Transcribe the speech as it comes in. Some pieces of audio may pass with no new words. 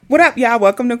What up, y'all?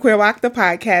 Welcome to Queer Walk, the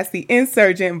podcast, the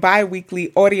insurgent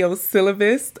bi-weekly audio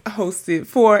syllabus hosted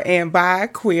for and by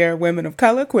queer women of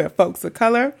color, queer folks of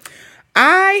color.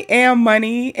 I am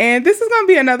Money, and this is going to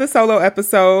be another solo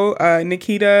episode.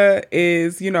 Nikita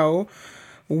is,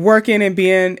 working and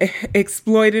being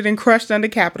exploited and crushed under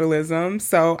capitalism.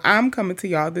 So I'm coming to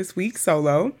y'all this week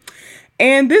solo.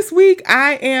 And this week,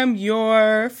 I am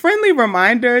your friendly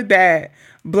reminder that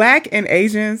Black and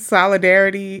Asian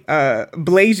solidarity,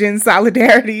 Blasian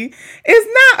solidarity is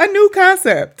not a new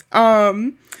concept.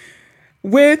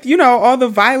 With, all the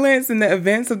violence and the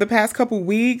events of the past couple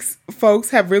weeks,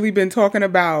 folks have really been talking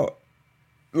about,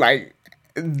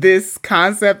 this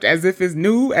concept as if it's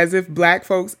new, as if Black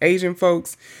folks, Asian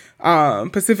folks,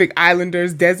 Pacific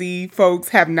Islanders, Desi folks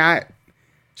have not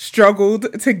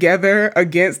struggled together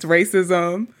against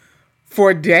racism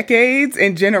for decades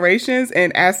and generations.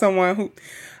 And as someone who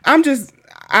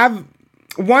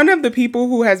one of the people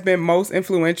who has been most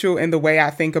influential in the way I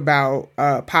think about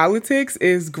politics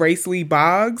is Grace Lee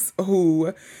Boggs,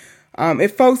 who,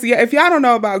 if y'all don't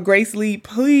know about Grace Lee,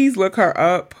 please look her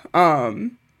up.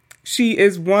 She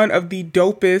is one of the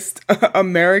dopest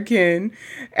American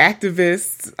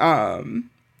activists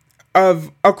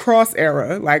of across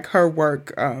era. Like her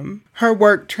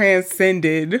work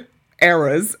transcended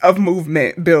eras of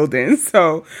movement building.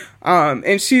 So,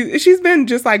 and she's been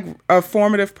just like a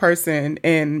formative person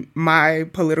in my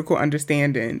political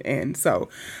understanding. And so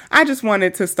I just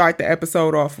wanted to start the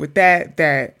episode off with that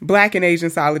Black and Asian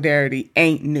solidarity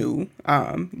ain't new.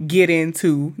 Get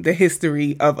into the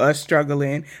history of us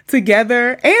struggling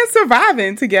together and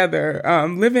surviving together,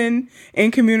 living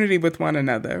in community with one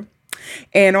another.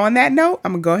 And on that note,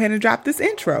 I'm gonna go ahead and drop this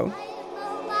intro.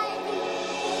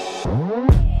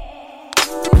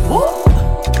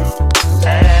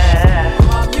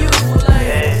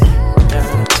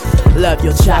 Love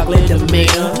your chocolate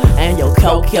demeanor and your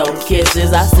cocoa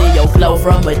kisses. I see your glow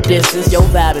from a distance. Your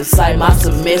vibe incite my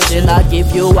submission. I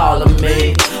give you all of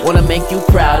me. Wanna make you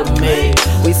proud of me.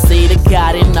 We see the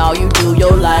God in all you do.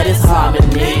 Your light is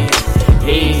harmony.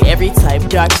 Hey, every type,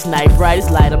 darkest night, brightest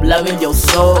light, I'm loving your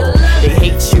soul. They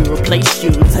hate you, replace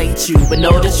you, taint you, but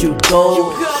know that you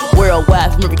go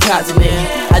worldwide from every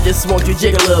continent. I just want you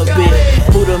jiggle a little bit.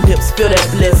 Move them hips, feel that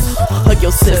bliss. Hug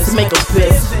your sis, make them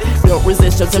piss. Don't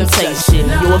resist your temptation.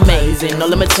 You're amazing, no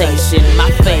limitation. My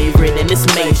favorite in this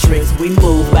matrix. We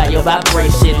move by your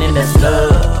vibration, and that's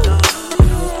love.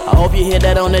 I hope you hear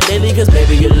that on the daily, cause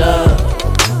baby you love.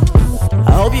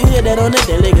 I hope you hear that on the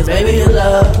daily, cause baby you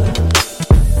love.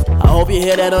 I hope you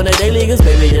hear that on the daily, cause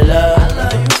baby you love.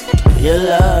 You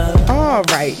love. All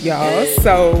right, y'all.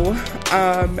 So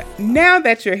now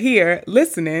that you're here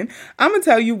listening, I'm gonna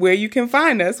tell you where you can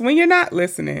find us when you're not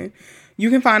listening. You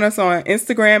can find us on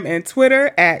Instagram and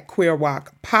Twitter at Queer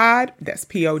Walk Pod. That's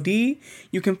POD.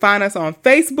 You can find us on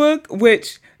Facebook,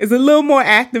 which is a little more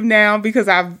active now because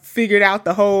I've figured out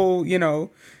the whole,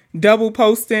 double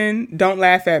posting. Don't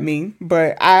laugh at me,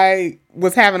 but I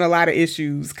was having a lot of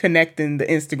issues connecting the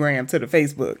Instagram to the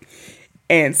Facebook.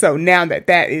 And so now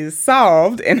that is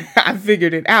solved and I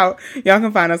figured it out, y'all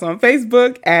can find us on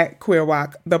Facebook at Queer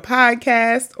Walk the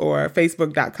Podcast or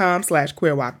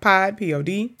facebook.com/queerwalkpod,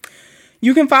 POD.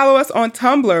 You can follow us on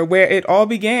Tumblr, where it all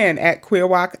began, at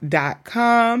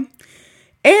queerwalk.com.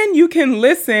 And you can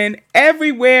listen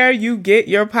everywhere you get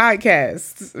your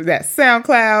podcasts. That's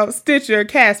SoundCloud, Stitcher,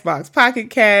 Castbox, Pocket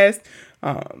Cast,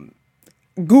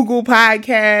 Google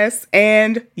Podcasts,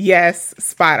 and yes,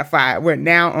 Spotify. We're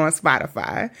now on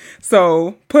Spotify.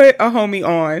 So put a homie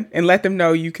on and let them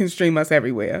know you can stream us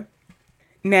everywhere.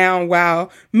 Now, while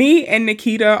me and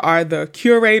Nikita are the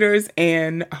curators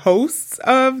and hosts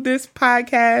of this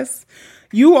podcast,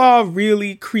 you all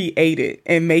really create it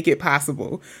and make it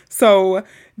possible. So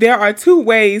there are two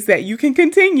ways that you can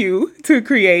continue to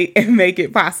create and make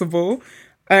it possible.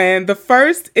 And the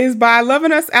first is by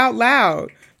loving us out loud.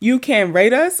 You can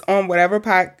rate us on whatever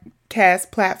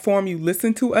podcast platform you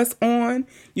listen to us on.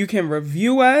 You can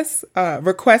review us,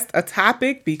 request a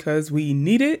topic because we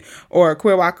need it, or a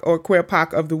Queer Walk or Queer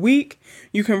Poc of the week.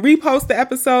 You can repost the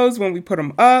episodes when we put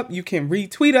them up. You can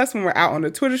retweet us when we're out on the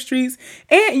Twitter streets,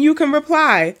 and you can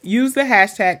reply. Use the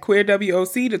hashtag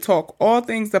QueerWOC to talk all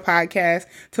things the podcast,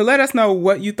 to let us know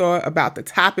what you thought about the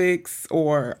topics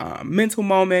or mental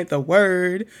moment, the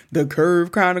word, the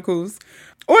Curve Chronicles,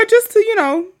 or just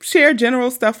to, share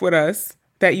general stuff with us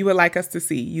that you would like us to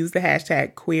see. Use the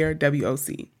hashtag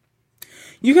QueerWOC.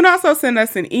 You can also send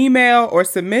us an email or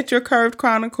submit your Curved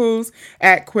Chronicles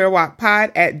at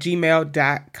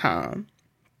queerwalkpod@gmail.com.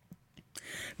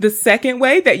 The second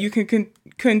way that you can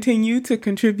continue to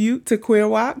contribute to Queer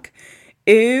Walk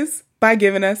is by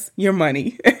giving us your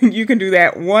money. You can do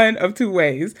that one of two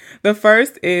ways. The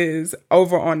first is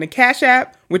over on the Cash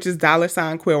App, which is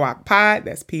 $QueerWalkPod.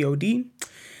 That's POD.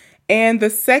 And the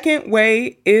second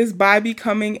way is by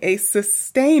becoming a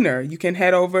sustainer. You can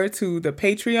head over to the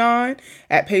Patreon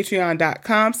at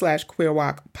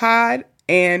patreon.com/QueerWalkPod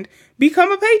and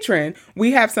become a patron.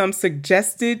 We have some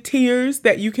suggested tiers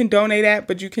that you can donate at,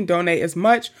 but you can donate as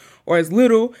much or as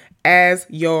little as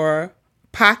your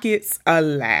pockets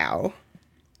allow.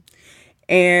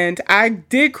 And I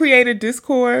did create a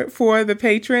Discord for the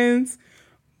patrons.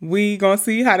 We gonna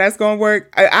see how that's gonna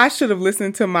work. I should have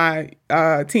listened to my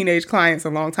teenage clients a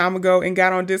long time ago and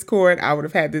got on Discord. I would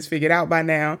have had this figured out by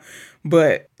now,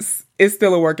 but it's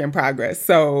still a work in progress.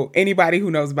 So anybody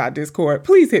who knows about Discord,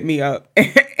 please hit me up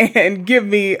and give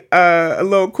me a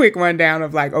little quick rundown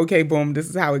of like, okay, boom, this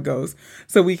is how it goes.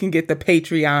 So we can get the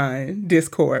Patreon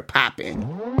Discord popping.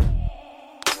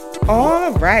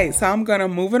 All right, so I'm going to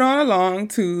move it on along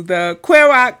to the Queer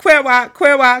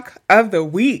Walk of the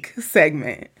Week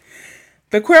segment.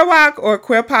 The Queer Walk or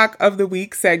Queer Poc of the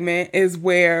Week segment is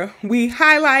where we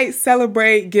highlight,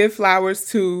 celebrate, give flowers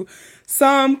to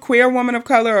some queer woman of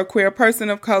color or queer person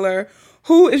of color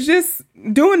who is just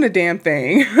doing the damn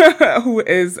thing, who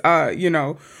is,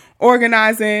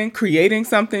 organizing, creating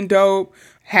something dope,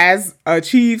 has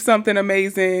achieved something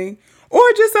amazing, or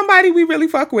just somebody we really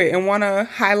fuck with and want to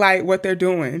highlight what they're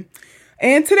doing.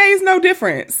 And today's no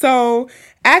different. So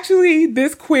actually,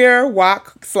 this Queer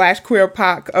Walk/Queer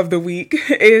Poc of the Week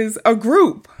is a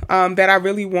group that I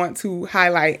really want to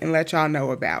highlight and let y'all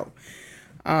know about.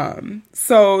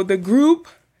 So the group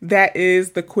that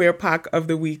is the Queer Poc of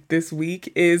the Week this week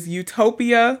is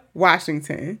Utopia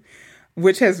Washington,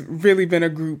 which has really been a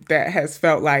group that has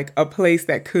felt like a place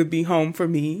that could be home for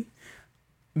me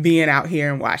being out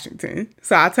here in Washington.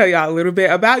 So I'll tell y'all a little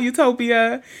bit about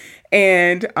Utopia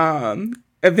and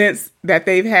events that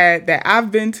they've had that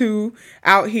I've been to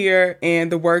out here and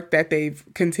the work that they've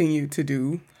continued to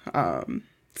do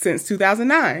since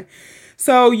 2009.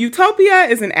 So Utopia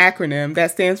is an acronym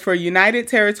that stands for United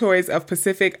Territories of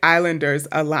Pacific Islanders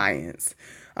Alliance.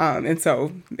 And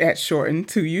so that's shortened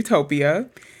to Utopia.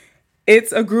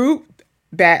 It's a group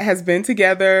that has been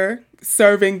together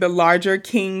serving the larger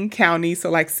King County,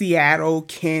 so like Seattle,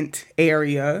 Kent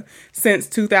area, since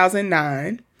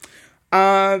 2009.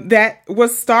 That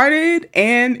was started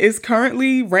and is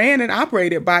currently ran and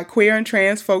operated by queer and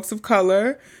trans folks of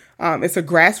color. It's a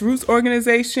grassroots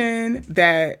organization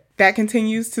that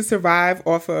continues to survive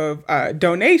off of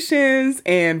donations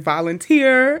and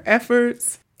volunteer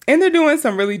efforts. And they're doing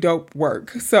some really dope work.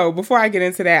 So before I get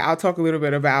into that, I'll talk a little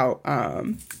bit about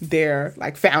their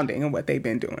like founding and what they've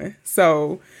been doing.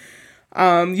 So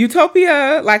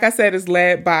Utopia, like I said, is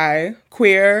led by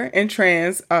queer and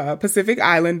trans Pacific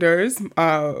Islanders,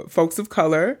 folks of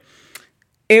color.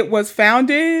 It was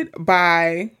founded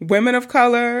by women of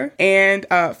color and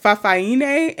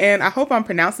Fa'afafine, and I hope I'm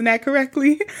pronouncing that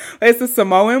correctly. It's a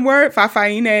Samoan word.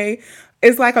 Fa'afafine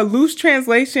is like a loose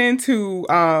translation to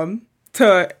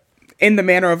in the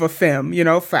manner of a femme,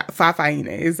 Fa'afafine,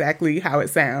 exactly how it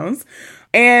sounds.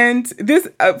 And this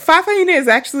Fa'afafine is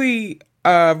actually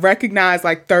recognized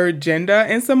like third gender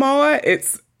in Samoa.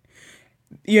 It's,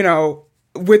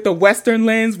 with the Western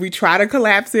lens, we try to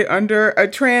collapse it under a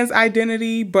trans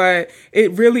identity, but it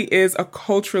really is a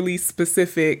culturally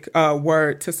specific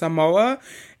word to Samoa.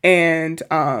 And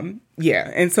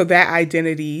and so that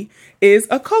identity is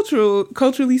a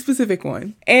culturally specific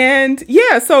one. And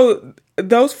so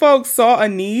those folks saw a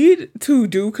need to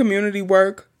do community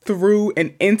work through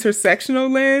an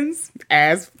intersectional lens,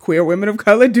 as queer women of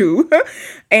color do.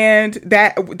 And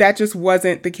that just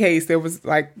wasn't the case. There was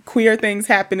like queer things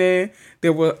happening.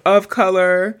 There were of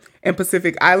color and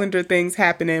Pacific Islander things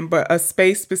happening, but a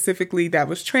space specifically that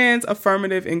was trans,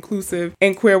 affirmative, inclusive,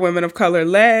 and queer women of color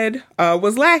led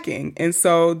was lacking. And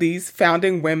so these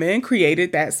founding women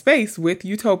created that space with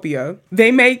Utopia.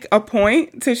 They make a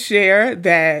point to share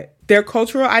that their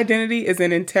cultural identity is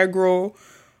an integral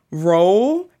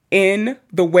role in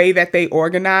the way that they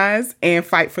organize and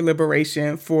fight for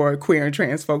liberation for queer and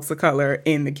trans folks of color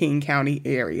in the King County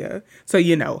area. So,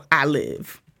 I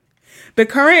live. The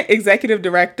current executive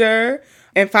director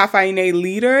and Fa'afafine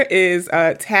leader is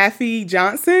Taffy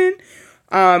Johnson.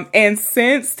 And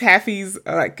since Taffy's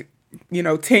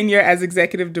tenure as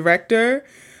executive director,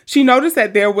 she noticed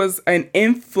that there was an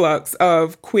influx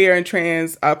of queer and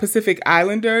trans Pacific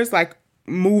Islanders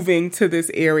moving to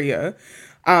this area.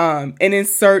 And in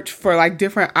search for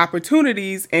different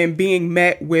opportunities and being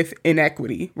met with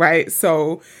inequity, right?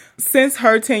 So since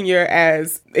her tenure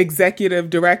as executive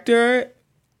director,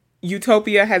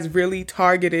 Utopia has really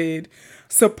targeted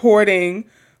supporting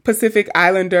Pacific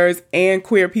Islanders and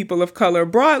queer people of color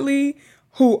broadly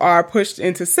who are pushed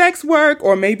into sex work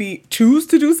or maybe choose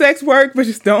to do sex work but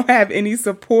just don't have any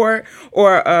support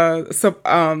or a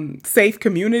safe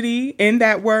community in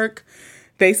that work.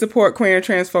 They support queer and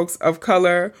trans folks of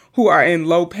color who are in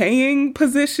low-paying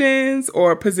positions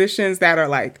or positions that are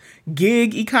like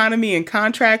gig economy and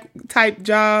contract type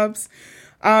jobs,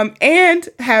 and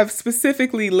have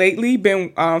specifically lately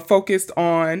been focused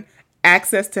on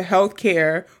access to health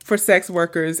care for sex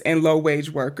workers and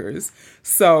low-wage workers.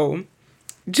 So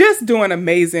just doing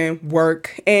amazing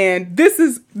work. And this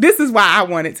is why I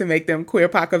wanted to make them Queer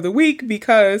POC of the Week,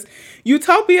 because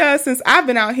Utopia, since I've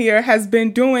been out here, has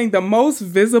been doing the most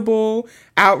visible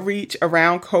outreach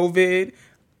around COVID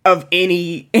of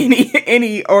any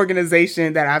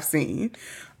organization that I've seen.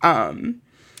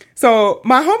 So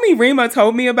my homie Rima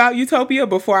told me about Utopia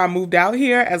before I moved out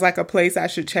here as like a place I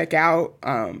should check out,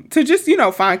 to just,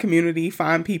 find community,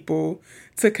 find people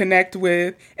to connect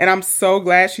with. And I'm so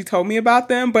glad she told me about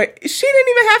them, but she didn't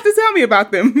even have to tell me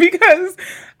about them because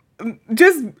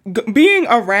just being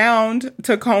around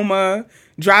Tacoma,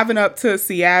 driving up to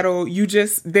Seattle,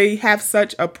 they have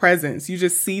such a presence. You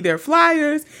just see their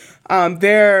flyers.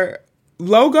 Their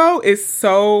logo is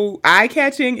so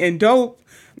eye-catching and dope.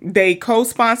 They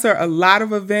co-sponsor a lot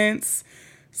of events,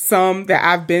 some that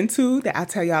I've been to that I'll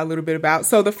tell y'all a little bit about.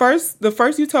 So the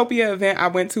first Utopia event I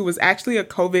went to was actually a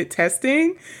COVID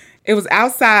testing. It was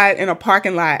outside in a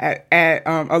parking lot at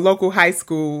a local high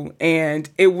school, and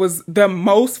it was the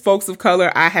most folks of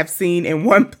color I have seen in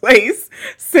one place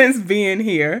since being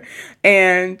here.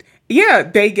 And yeah,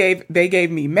 they gave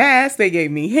me masks, they gave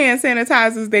me hand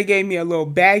sanitizers, they gave me a little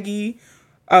baggie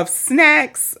of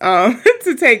snacks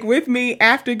to take with me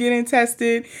after getting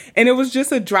tested. And it was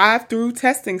just a drive-through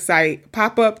testing site,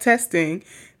 pop-up testing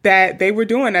that they were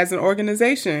doing as an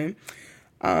organization.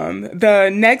 The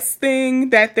next thing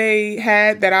that they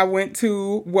had that I went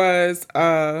to was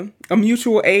a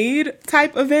mutual aid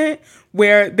type event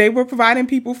where they were providing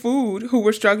people food who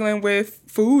were struggling with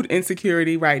food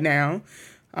insecurity right now.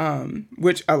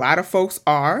 Which a lot of folks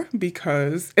are,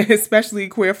 because especially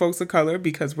queer folks of color,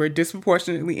 because we're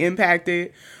disproportionately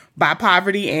impacted by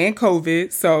poverty and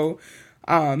COVID. So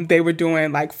they were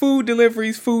doing like food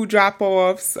deliveries, food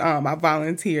drop-offs. I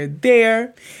volunteered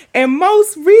there. And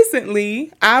most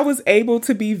recently, I was able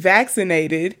to be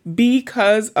vaccinated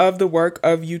because of the work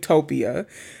of Utopia.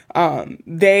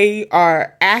 They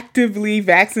are actively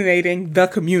vaccinating the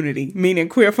community, meaning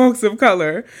queer folks of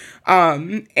color.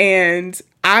 And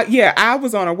I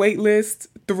was on a wait list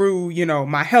through,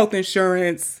 my health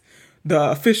insurance,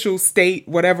 the official state,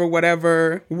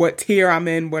 whatever, what tier I'm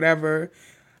in, whatever.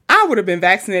 I would have been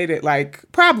vaccinated like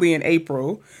probably in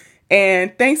April.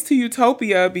 And thanks to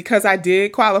Utopia, because I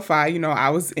did qualify, I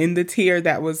was in the tier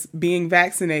that was being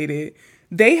vaccinated.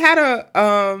 They had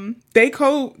they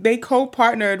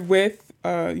co-partnered with,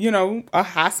 a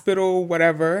hospital,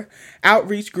 whatever,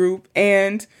 outreach group,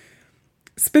 and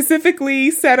specifically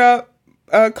set up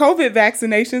COVID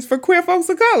vaccinations for queer folks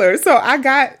of color. So I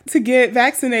got to get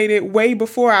vaccinated way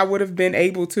before I would have been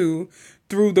able to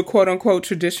through the quote unquote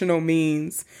traditional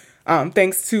means,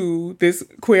 thanks to this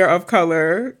queer of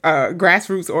color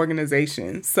grassroots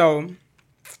organization. So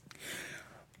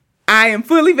I am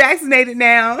fully vaccinated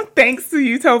now, thanks to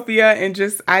Utopia, and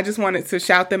I just wanted to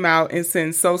shout them out and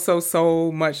send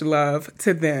so much love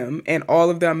to them and all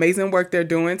of the amazing work they're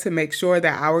doing to make sure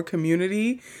that our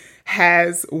community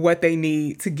has what they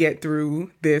need to get through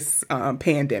this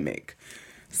pandemic.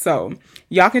 So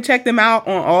y'all can check them out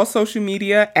on all social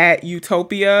media at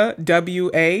Utopia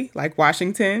WA, like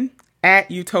Washington,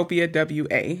 at Utopia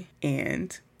WA.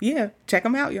 And yeah, check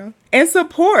them out, y'all. And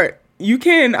support. You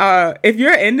can, if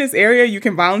you're in this area, you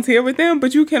can volunteer with them,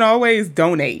 but you can always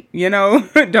donate,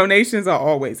 Donations are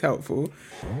always helpful.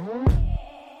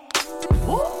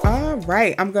 All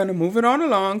right, I'm going to move it on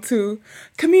along to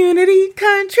community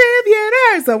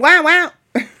contributors. So wow.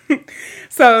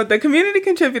 So the community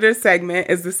contributor segment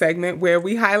is the segment where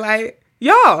we highlight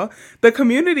y'all, the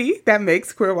community that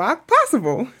makes Queer WOC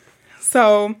possible.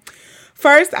 So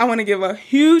first, I want to give a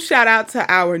huge shout out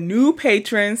to our new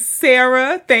patron,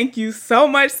 Sarah. Thank you so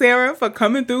much, Sarah, for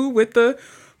coming through with the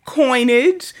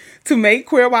coinage to make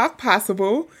Queer WOC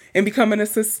possible and becoming a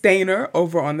sustainer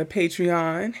over on the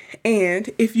Patreon. And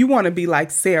if you want to be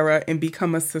like Sarah and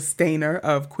become a sustainer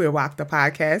of Queer WOC the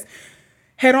podcast,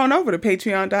 head on over to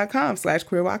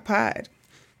patreon.com/queerwocpod.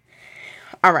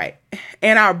 All right.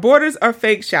 And our borders are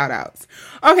fake shout outs.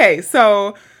 Okay,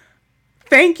 so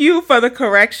thank you for the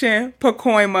correction.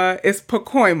 Pacoima is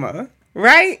Pacoima,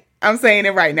 right? I'm saying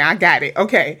it right now. I got it.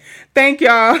 Okay. Thank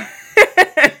y'all.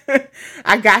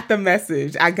 I got the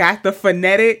message. I got the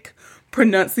phonetic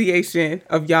pronunciation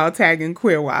of y'all tagging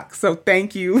Queer WOC. So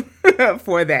thank you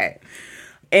for that.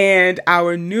 And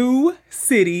our new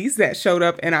cities that showed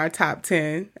up in our top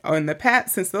 10 on the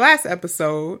past since the last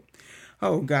episode.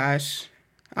 Oh gosh,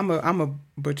 I'm a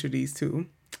butcher these two.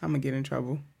 I'm gonna get in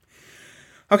trouble.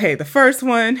 Okay, the first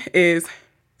one is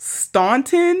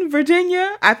Staunton,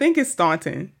 Virginia. I think it's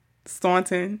Staunton,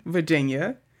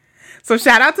 Virginia. So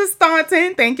shout out to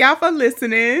Staunton. Thank y'all for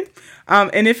listening.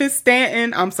 And if it's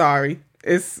Stanton, I'm sorry.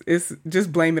 It's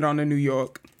just blame it on the New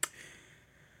York.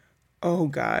 Oh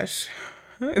gosh.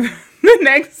 The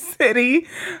next city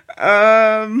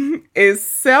is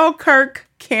Selkirk,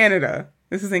 Canada.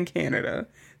 This is in Canada.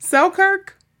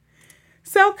 Selkirk,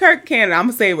 Canada. I'm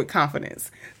going to say it with confidence.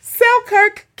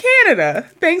 Selkirk, Canada.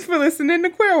 Thanks for listening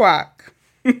to Queer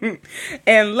WOC.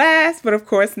 And last, but of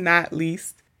course not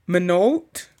least,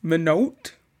 Minot,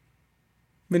 North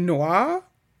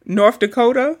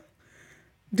Dakota.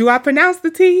 Do I pronounce the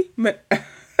T?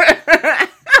 Oh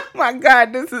my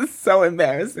God, this is so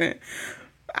embarrassing.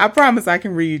 I promise I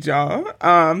can read y'all.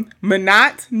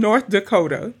 Minot, North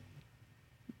Dakota.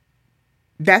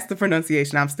 That's the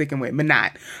pronunciation I'm sticking with.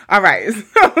 Minot. All right.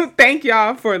 So thank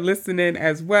y'all for listening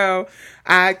as well.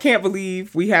 I can't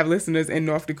believe we have listeners in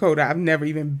North Dakota. I've never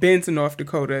even been to North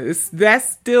Dakota. That's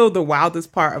still the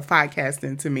wildest part of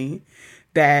podcasting to me,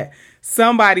 that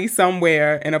somebody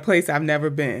somewhere in a place I've never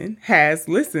been has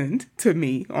listened to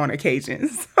me on occasion.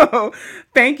 So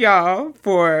thank y'all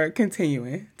for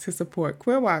continuing to support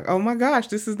Queer WOC. Oh my gosh,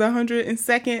 this is the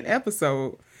 102nd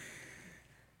episode.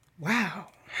 Wow.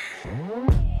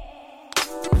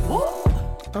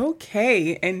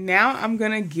 Okay, and now I'm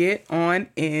going to get on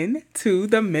into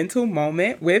the mental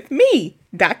moment with me,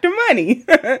 Dr. Money.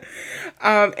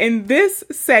 In this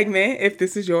segment, if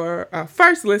this is your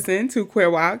first listen to Queer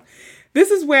WOC,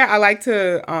 this is where I like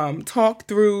to talk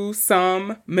through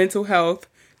some mental health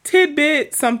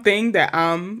tidbit, something that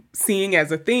I'm seeing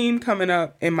as a theme coming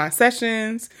up in my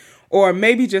sessions, or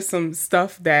maybe just some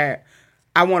stuff that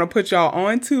I want to put y'all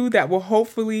on to that will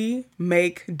hopefully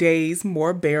make days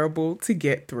more bearable to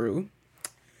get through.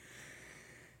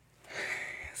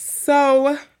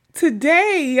 So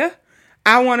today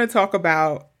I want to talk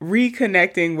about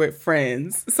reconnecting with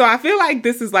friends. So I feel like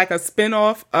this is like a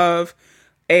spinoff of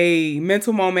a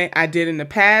mental moment I did in the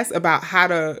past about how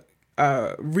to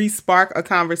re-spark a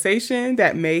conversation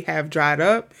that may have dried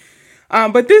up.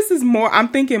 But this is more, I'm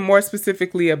thinking more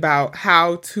specifically about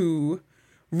how to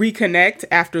reconnect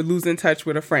after losing touch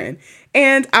with a friend.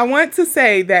 And I want to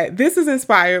say that this is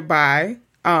inspired by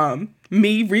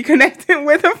me reconnecting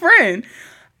with a friend.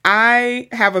 I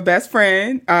have a best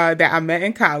friend that I met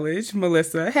in college,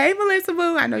 Melissa. Hey, Melissa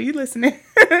Boo, I know you listening.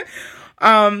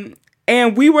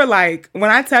 And we were like, when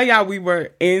I tell y'all we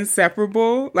were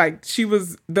inseparable, like she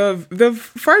was the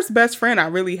first best friend I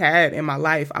really had in my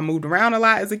life. I moved around a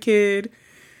lot as a kid.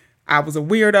 I was a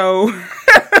weirdo,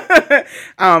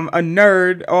 a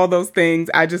nerd, all those things.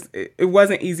 It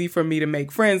wasn't easy for me to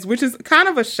make friends, which is kind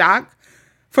of a shock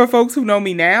for folks who know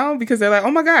me now, because they're like,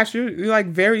 oh my gosh, you're like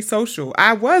very social.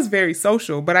 I was very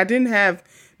social, but I didn't have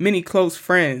many close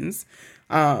friends.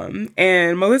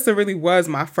 And Melissa really was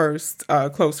my first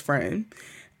close friend.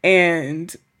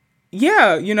 And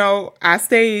yeah, I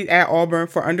stayed at Auburn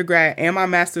for undergrad and my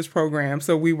master's program.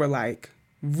 So we were like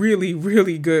really,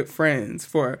 really good friends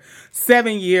for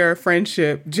 7-year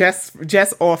friendship just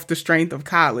off the strength of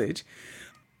college.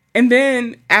 And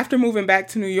then after moving back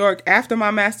to New York, after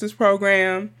my master's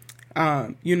program,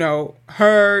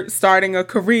 her starting a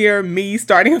career, me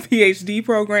starting a PhD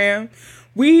program,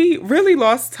 we really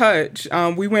lost touch.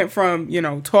 We went from,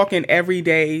 talking every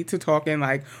day to talking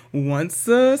like once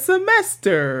a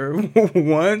semester,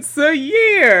 once a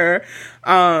year.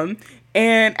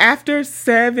 And after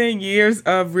 7 years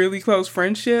of really close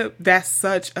friendship, that's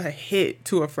such a hit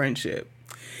to a friendship.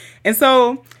 And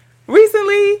so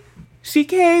recently she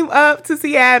came up to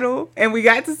Seattle and we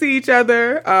got to see each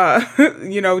other,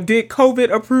 did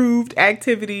COVID approved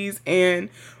activities and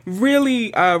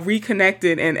really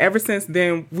reconnected. And ever since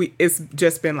then, it's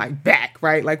just been like back,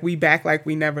 right? Like we back like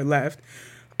we never left.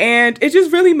 And it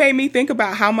just really made me think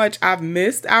about how much I've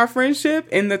missed our friendship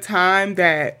in the time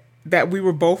that we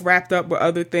were both wrapped up with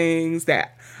other things,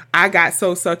 that I got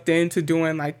so sucked into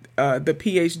doing like the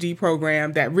PhD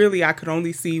program that really I could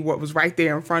only see what was right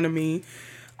there in front of me.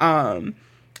 And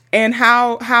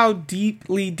how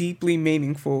deeply, deeply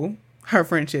meaningful her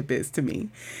friendship is to me.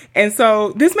 And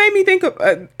so this made me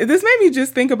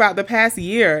just think about the past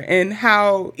year and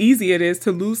how easy it is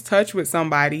to lose touch with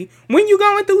somebody when you're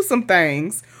going through some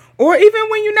things, Or even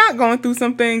when you're not going through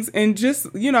some things and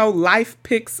just, life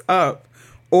picks up,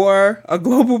 or a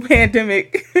global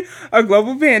pandemic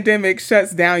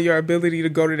shuts down your ability to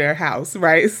go to their house,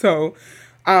 right? So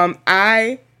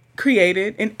I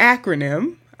created an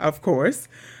acronym, of course,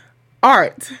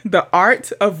 ART, the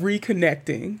art of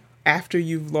reconnecting after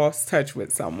you've lost touch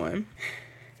with someone.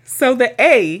 So the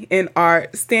A in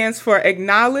ART stands for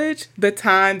acknowledge the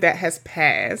time that has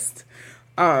passed.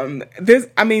 This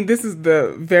is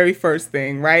the very first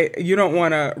thing, right? You don't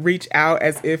want to reach out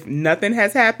as if nothing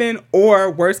has happened, or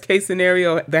worst case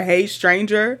scenario, the hey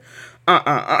stranger.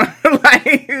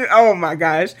 Like, oh my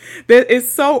gosh, that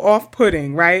is so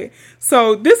off-putting, right?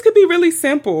 So this could be really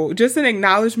simple, just an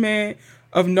acknowledgement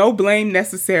of no blame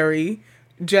necessary.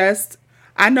 Just,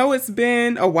 I know it's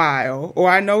been a while, or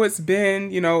I know it's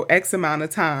been, X amount of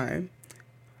time.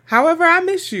 However, I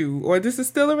miss you, or this is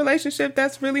still a relationship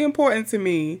that's really important to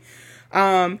me.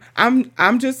 I'm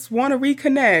just want to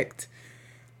reconnect.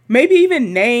 Maybe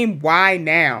even name why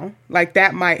now. Like,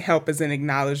 that might help as an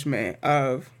acknowledgement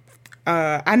of,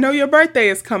 I know your birthday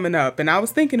is coming up and I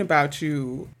was thinking about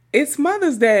you. It's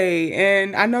Mother's Day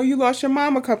and I know you lost your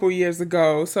mom a couple years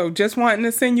ago. So just wanting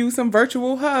to send you some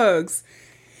virtual hugs.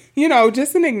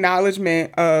 Just an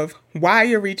acknowledgement of why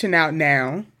you're reaching out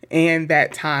now and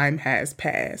that time has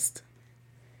passed.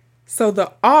 So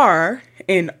the R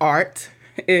in ART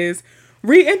is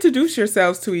reintroduce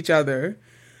yourselves to each other.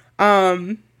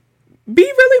 Be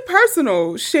really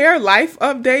personal. Share life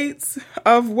updates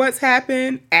of what's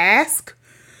happened. Ask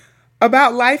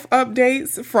about life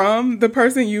updates from the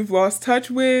person you've lost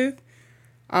touch with.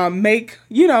 Make,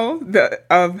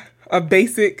 a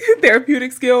basic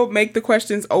therapeutic skill, make the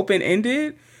questions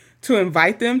open-ended to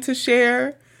invite them to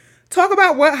share. Talk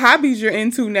about what hobbies you're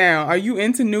into now. Are you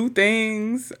into new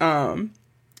things?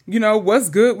 What's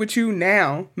good with you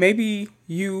now? Maybe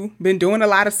you've been doing a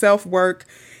lot of self-work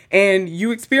and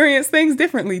you experience things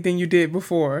differently than you did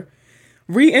before.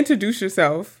 Reintroduce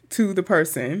yourself to the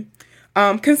person.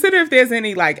 Consider if there's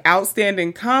any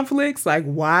outstanding conflicts, like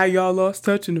why y'all lost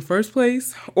touch in the first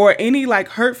place, or any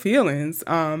hurt feelings.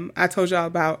 I told y'all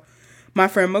about my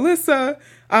friend Melissa.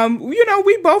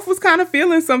 We both was kind of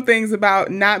feeling some things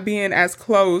about not being as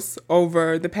close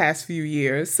over the past few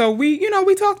years. So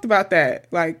we talked about that.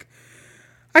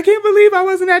 I can't believe I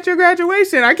wasn't at your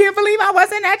graduation. I can't believe I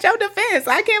wasn't at your defense.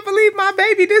 I can't believe my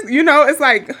baby this,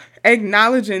 it's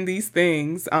acknowledging these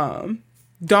things.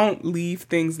 Don't leave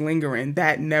things lingering.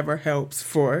 That never helps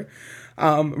for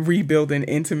rebuilding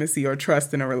intimacy or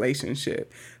trust in a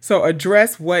relationship. So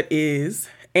address what is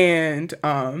and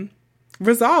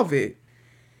resolve it.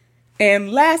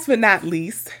 And last but not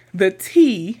least, the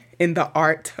T in the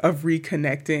art of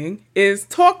reconnecting is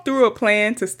talk through a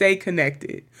plan to stay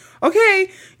connected.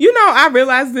 Okay, I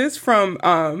realized this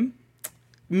from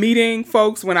meeting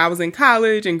folks when I was in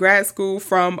college and grad school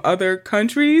from other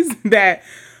countries that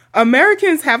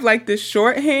Americans have this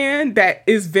shorthand that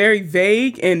is very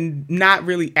vague and not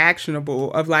really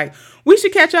actionable of we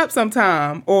should catch up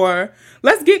sometime, or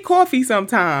let's get coffee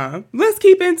sometime. Let's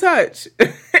keep in touch.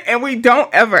 And we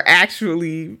don't ever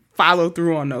actually follow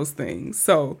through on those things.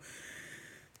 So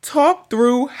talk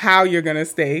through how you're going to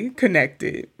stay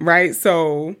connected, right?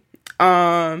 So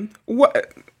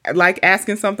what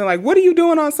asking something like, what are you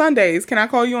doing on Sundays? Can I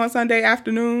call you on Sunday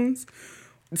afternoons?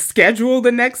 Schedule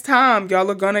the next time y'all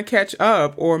are going to catch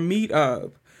up or meet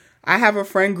up. I have a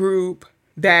friend group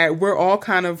that we're all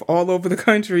kind of all over the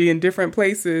country in different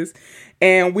places,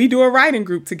 and we do a writing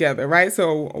group together, right?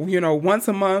 So, once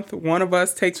a month, one of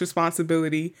us takes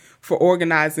responsibility for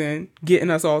organizing, getting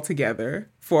us all together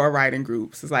for a writing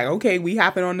group. So it's okay, we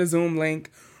happen on the Zoom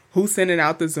link. Who's sending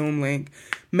out the Zoom link?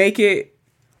 Make it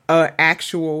an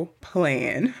actual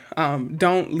plan.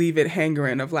 Don't leave it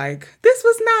hanging of this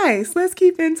was nice, let's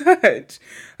keep in touch.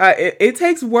 It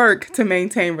takes work to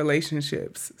maintain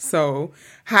relationships. So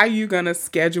how are you gonna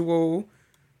schedule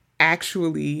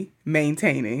actually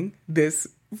maintaining this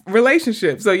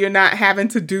relationship so you're not having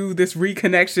to do this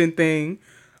reconnection thing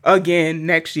again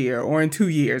next year or in 2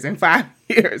 years and 5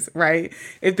 years, right?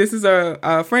 If this is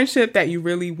a friendship that you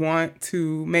really want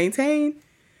to maintain,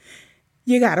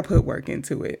 you got to put work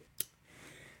into it.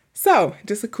 So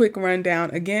just a quick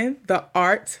rundown again, the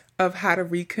art of how to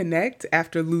reconnect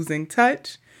after losing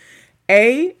touch.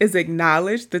 A is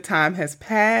acknowledge the time has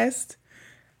passed.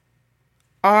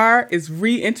 R is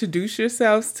reintroduce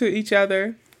yourselves to each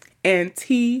other. And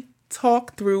T,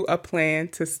 talk through a plan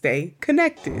to stay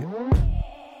connected.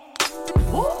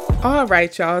 All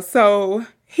right, y'all. So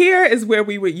Here is where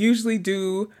we would usually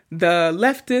do the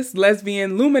leftist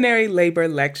lesbian luminary labor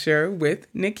lecture with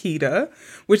Nikita,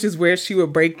 which is where she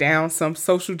would break down some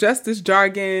social justice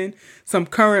jargon, some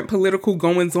current political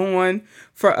goings on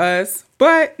for us.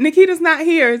 But Nikita's not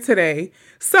here today,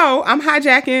 so I'm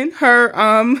hijacking her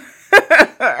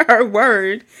her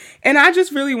word, and I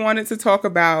just really wanted to talk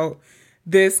about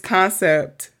this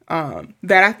concept that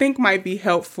I think might be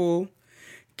helpful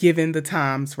given the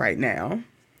times right now.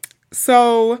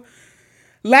 So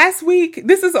last week,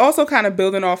 this is also kind of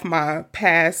building off my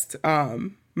past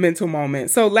mental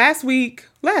moment. So last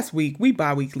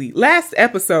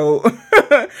episode,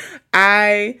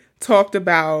 I talked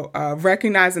about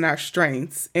recognizing our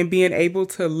strengths and being able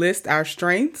to list our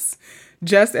strengths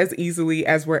just as easily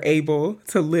as we're able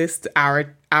to list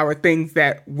our things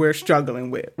that we're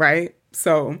struggling with, right?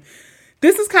 So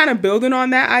this is kind of building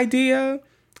on that idea.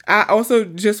 I also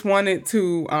just wanted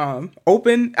to I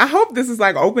hope this is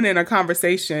like opening a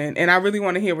conversation, and I really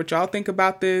want to hear what y'all think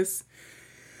about this.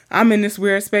 I'm in this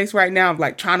weird space right now of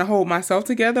like trying to hold myself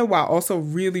together while also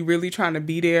really, really trying to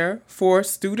be there for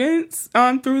students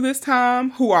through this time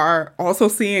who are also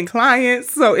seeing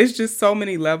clients. So it's just so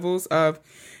many levels of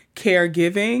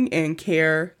caregiving and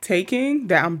caretaking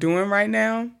that I'm doing right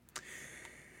now.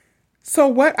 So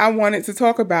what I wanted to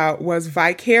talk about was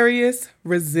vicarious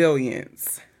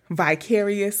resilience.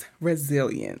 Vicarious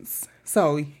resilience.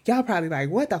 So y'all probably like,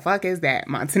 what the fuck is that,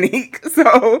 Montanique?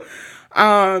 So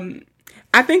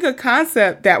I think a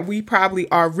concept that we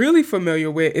probably are really familiar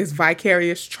with is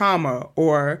vicarious trauma,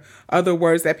 or other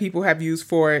words that people have used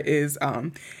for it is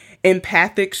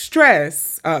empathic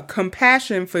stress,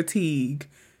 compassion fatigue.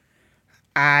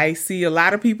 I see a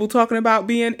lot of people talking about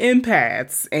being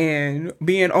empaths and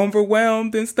being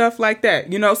overwhelmed and stuff like that,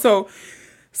 you know,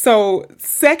 So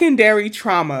secondary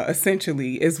trauma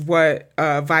essentially is what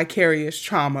vicarious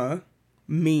trauma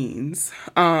means.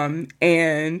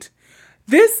 And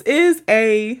this is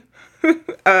a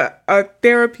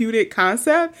therapeutic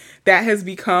concept that has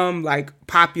become like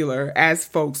popular as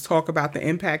folks talk about the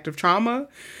impact of trauma.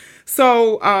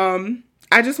 So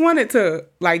I just wanted to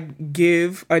like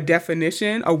give a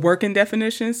definition, a working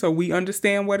definition, so we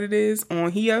understand what it is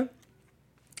on here.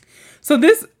 So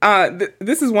this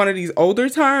is one of these older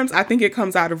terms. I think it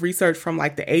comes out of research from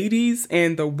like the 80s,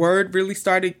 and the word really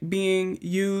started being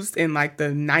used in like the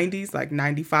 90s, like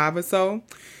 95 or so,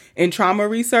 in trauma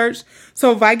research.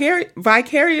 So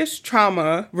vicarious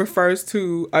trauma refers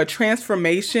to a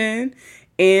transformation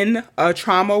in a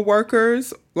trauma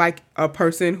worker's, like a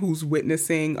person who's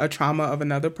witnessing a trauma of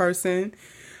another person,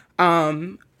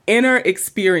 inner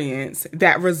experience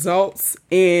that results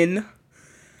in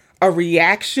a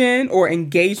reaction or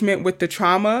engagement with the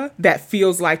trauma that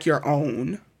feels like your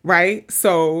own, right?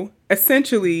 So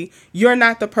essentially, you're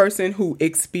not the person who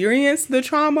experienced the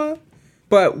trauma,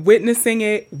 but witnessing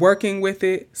it, working with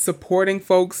it, supporting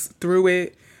folks through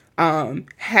it,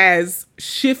 has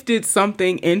shifted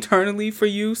something internally for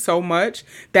you so much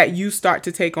that you start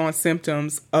to take on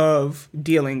symptoms of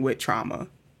dealing with trauma.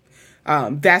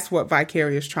 That's what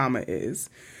vicarious trauma is.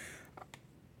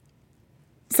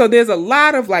 So there's a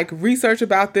lot of like research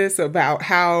about this, about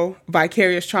how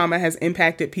vicarious trauma has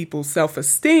impacted people's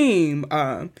self-esteem,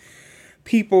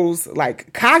 people's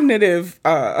like cognitive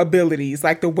abilities,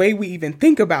 like the way we even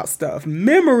think about stuff,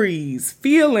 memories,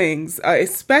 feelings,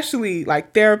 especially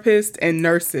like therapists and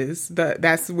nurses.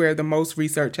 That's where the most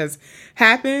research has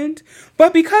happened.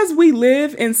 But because we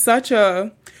live in such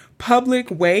a public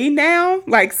way now,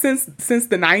 like since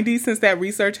the 90s, since that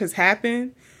research has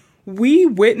happened, we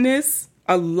witness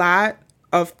a lot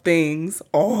of things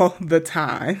all the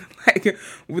time, like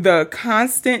the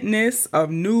constantness of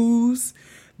news,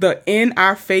 the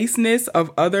in-our-faceness of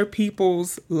other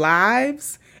people's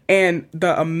lives, and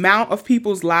the amount of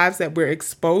people's lives that we're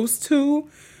exposed to.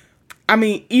 I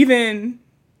mean, even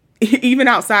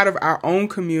outside of our own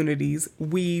communities,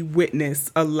 we witness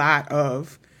a lot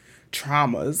of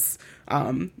traumas.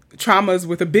 Traumas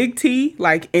with a big T,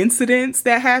 like incidents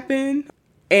that happen,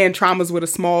 and traumas with a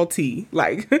small t,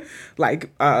 like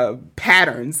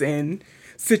patterns and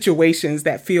situations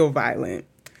that feel violent.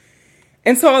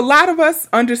 And so a lot of us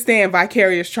understand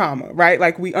vicarious trauma, right?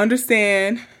 Like we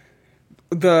understand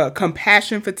the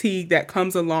compassion fatigue that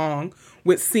comes along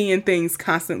with seeing things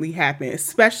constantly happen,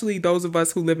 especially those of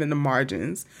us who live in the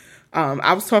margins.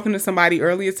 I was talking to somebody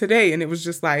earlier today, and it was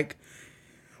just like,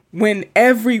 when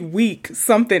every week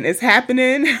something is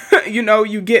happening, you know,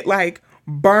 you get like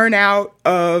burnout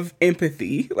of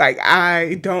empathy. Like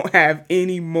I don't have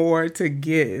any more to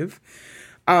give.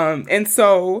 And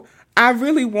so I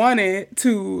really wanted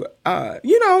to,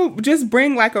 just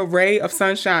bring like a ray of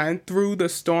sunshine through the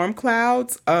storm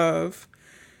clouds of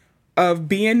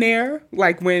being there.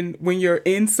 Like when you're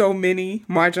in so many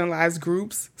marginalized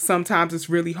groups, sometimes it's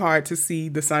really hard to see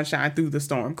the sunshine through the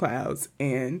storm clouds.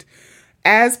 And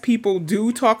as people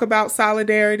do talk about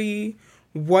solidarity,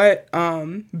 what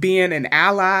being an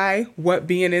ally, what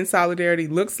being in solidarity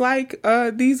looks like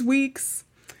these weeks,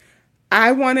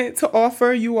 I wanted to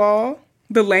offer you all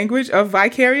the language of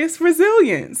vicarious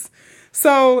resilience.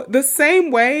 So the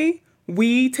same way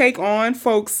we take on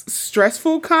folks'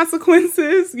 stressful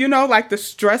consequences, like the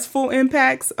stressful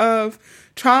impacts of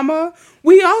trauma,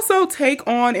 we also take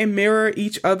on and mirror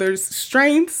each other's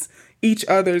strengths, each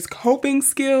other's coping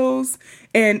skills,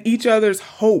 and each other's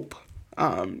hope,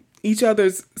 each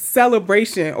other's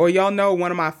celebration. Or y'all know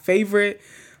one of my favorite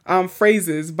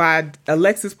phrases by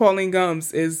Alexis Pauline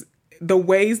Gumbs is the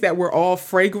ways that we're all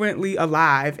fragrantly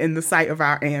alive in the sight of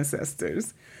our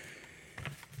ancestors.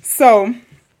 So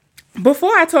before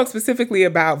I talk specifically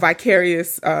about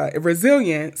vicarious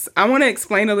resilience, I want to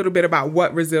explain a little bit about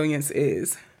what resilience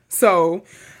is. So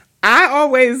I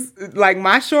always, like,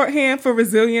 my shorthand for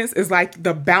resilience is like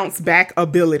the bounce back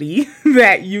ability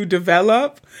that you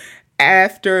develop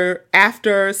after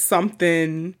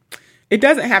something. It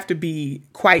doesn't have to be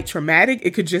quite traumatic.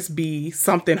 It could just be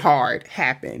something hard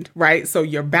happened, right? So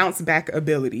your bounce back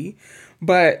ability.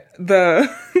 But the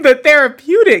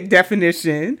therapeutic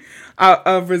definition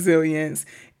of resilience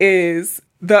is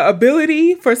the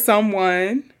ability for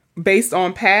someone, based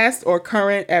on past or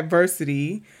current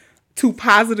adversity, to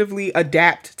positively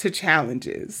adapt to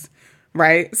challenges,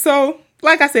 right? So,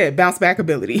 like I said, bounce back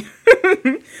ability.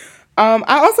 I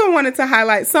also wanted to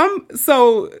highlight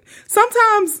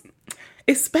sometimes,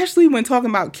 especially when talking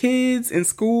about kids in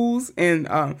schools, and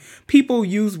people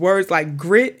use words like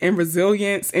grit and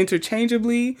resilience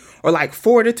interchangeably, or like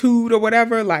fortitude or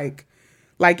whatever, like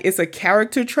it's a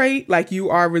character trait, like you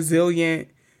are resilient,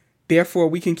 therefore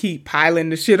we can keep piling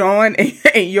the shit on and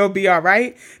you'll be all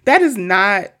right. That is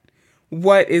not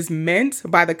what is meant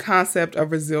by the concept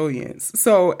of resilience.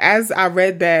 So as I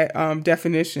read that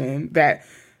definition, that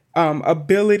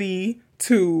ability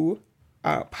to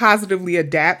positively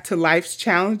adapt to life's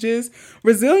challenges,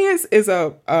 resilience is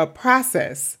a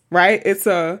process, right? It's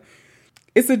a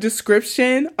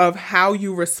description of how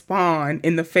you respond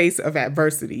in the face of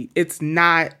adversity. It's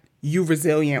not you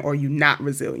resilient or you not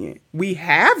resilient. We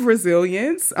have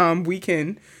resilience. We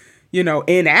can,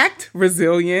 enact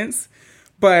resilience,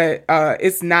 but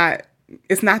it's not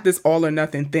this all or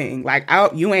nothing thing. Like,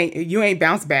 you ain't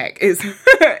bounce back.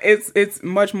 It's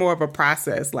much more of a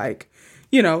process. Like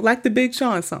the Big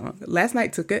Sean song. Last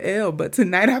night took a L, but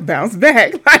tonight I bounced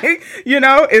back.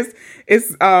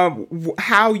 It's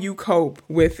how you cope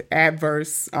with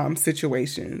adverse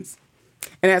situations.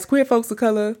 And as queer folks of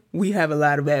color, we have a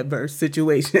lot of adverse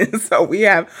situations. So we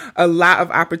have a lot of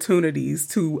opportunities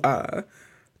to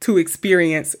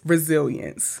experience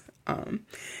resilience.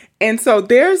 And so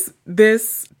there's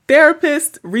this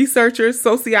therapist, researcher,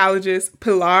 sociologist,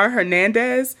 Pilar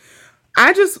Hernandez.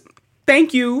 I just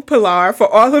thank you, Pilar,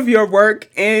 for all of your work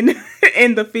in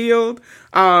the field.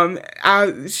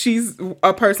 She's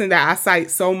a person that I cite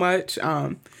so much.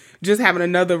 Just having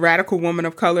another radical woman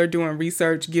of color doing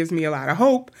research gives me a lot of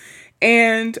hope.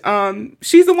 And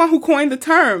she's the one who coined the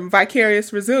term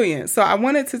vicarious resilience. So I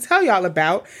wanted to tell y'all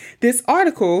about this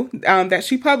article that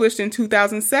she published in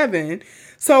 2007.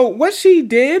 So what she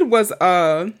did was,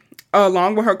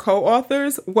 along with her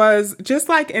co-authors, was just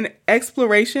like an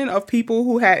exploration of people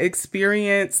who had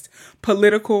experienced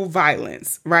political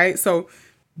violence, right? So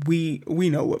we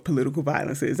know what political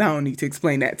violence is. I don't need to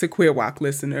explain that to Queer WOC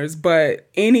listeners, but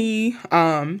any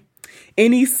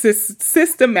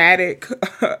systematic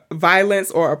violence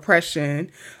or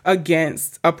oppression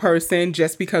against a person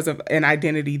just because of an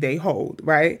identity they hold,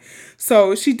 right?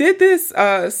 So she did this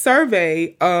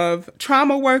survey of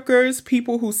trauma workers,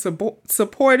 people who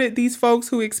supported these folks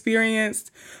who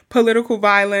experienced political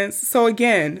violence. So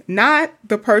again, not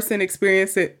the person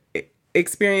experiencing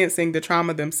the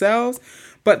trauma themselves,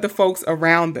 but the folks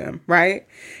around them, right?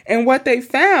 And what they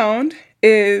found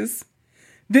is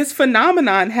this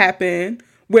phenomenon happened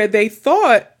where they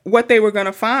thought what they were going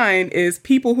to find is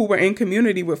people who were in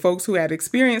community with folks who had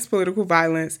experienced political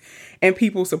violence, and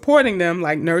people supporting them,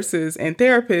 like nurses and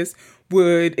therapists,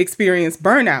 would experience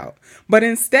burnout. But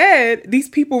instead, these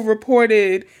people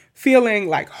reported feeling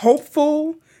like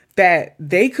hopeful that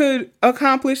they could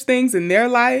accomplish things in their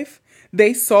life.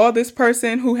 They saw this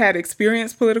person who had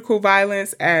experienced political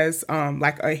violence as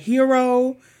like a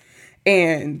hero,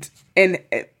 and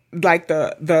like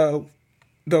the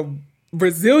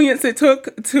resilience it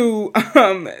took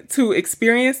to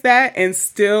experience that and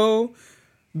still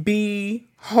be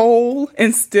whole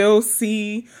and still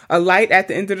see a light at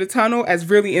the end of the tunnel as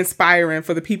really inspiring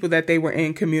for the people that they were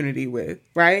in community with,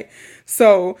 right?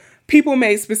 So people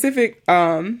made specific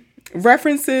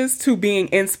references to being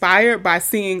inspired by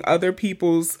seeing other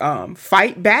people's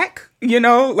fight back,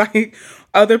 like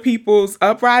other people's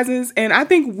uprisings. And I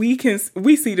think we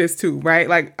see this too, right?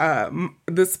 Like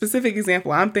the specific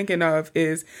example I'm thinking of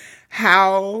is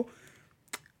how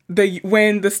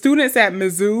when the students at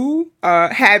Mizzou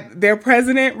had their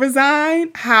president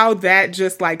resign, how that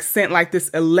just like sent like this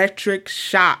electric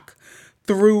shock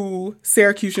through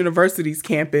Syracuse University's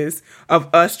campus of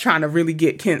us trying to really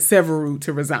get Kent Severue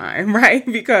to resign, right?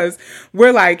 Because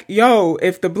we're like, yo,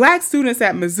 if the Black students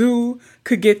at Mizzou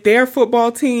could get their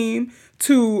football team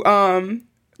to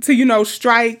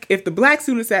strike, if the Black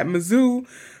students at Mizzou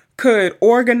could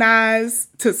organize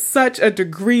to such a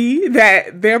degree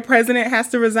that their president has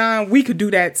to resign, we could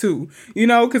do that too,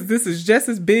 because this is just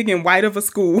as big and white of a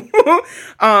school.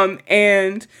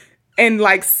 And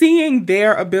like seeing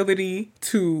their ability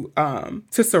to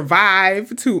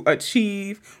survive, to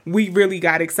achieve, we really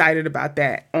got excited about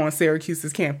that on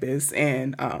Syracuse's campus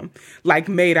and like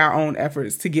made our own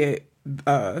efforts to get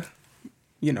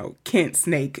Kent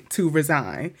Snake to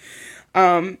resign.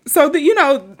 So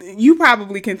that, you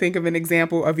probably can think of an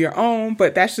example of your own,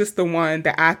 but that's just the one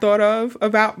that I thought of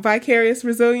about vicarious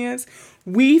resilience.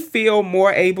 We feel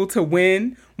more able to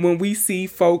win when we see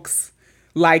folks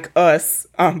like us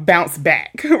bounce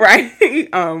back, right?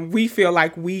 We feel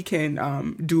like we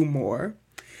can do more.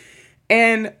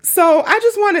 And so I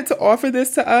just wanted to offer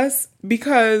this to us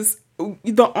because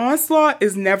the onslaught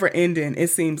is never ending, it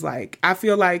seems like. I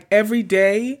feel like every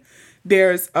day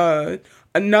there's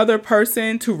another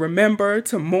person to remember,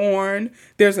 to mourn.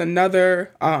 There's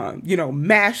another,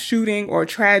 mass shooting or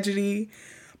tragedy.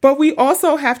 But we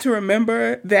also have to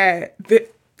remember that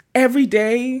every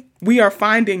day we are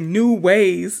finding new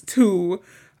ways to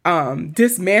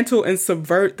dismantle and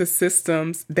subvert the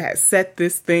systems that set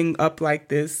this thing up like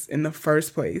this in the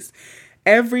first place.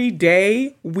 Every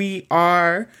day we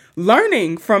are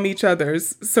learning from each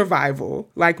other's survival.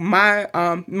 Like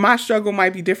my struggle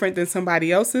might be different than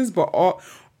somebody else's, but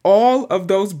all of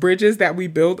those bridges that we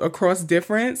build across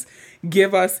difference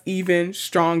give us even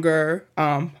stronger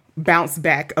bounce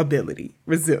back ability,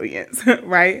 resilience,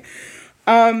 right?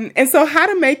 And so how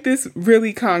to make this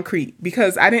really concrete,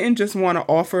 because I didn't just want to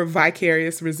offer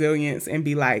vicarious resilience and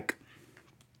be like,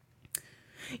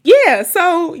 yeah,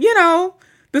 so,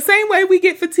 the same way we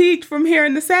get fatigued from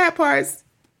hearing the sad parts,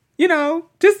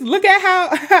 just look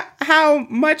at how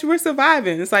much we're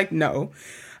surviving. It's like, no.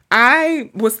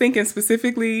 I was thinking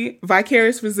specifically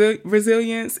vicarious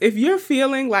resilience. If you're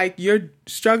feeling like you're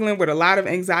struggling with a lot of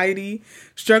anxiety,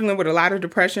 struggling with a lot of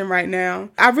depression right now,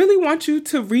 I really want you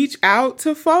to reach out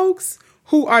to folks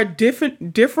who are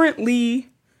differently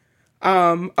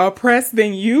oppressed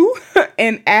than you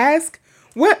and ask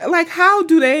how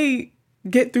do they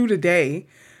get through the day?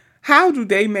 How do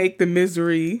they make the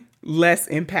misery less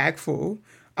impactful?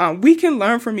 We can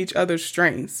learn from each other's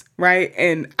strengths, right?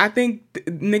 And I think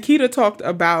Nikita talked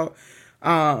about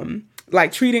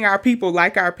treating our people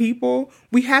like our people.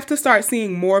 We have to start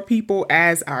seeing more people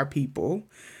as our people.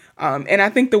 And I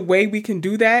think the way we can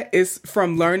do that is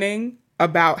from learning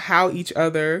about how each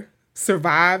other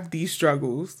survive these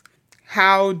struggles.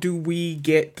 How do we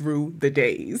get through the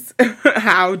days?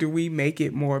 How do we make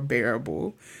it more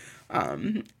bearable?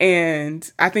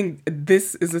 And I think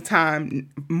this is a time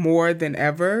more than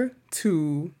ever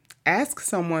to ask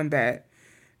someone that.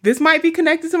 This might be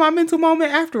connected to my mental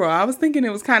moment after all. I was thinking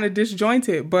it was kind of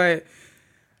disjointed, but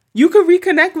you could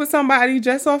reconnect with somebody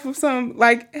just off of some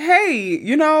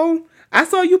hey, I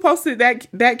saw you posted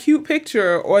that cute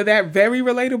picture or that very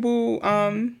relatable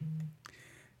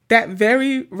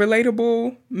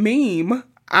meme.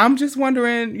 I'm just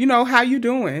wondering, how you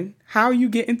doing? How are you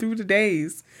getting through the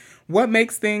days? What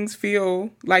makes things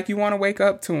feel like you want to wake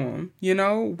up to them?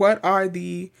 What are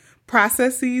the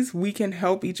processes we can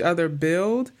help each other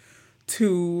build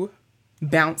to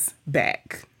bounce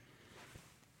back?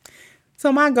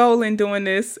 So my goal in doing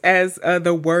this as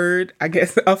the word, I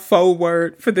guess a faux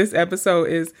word for this episode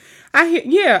is, I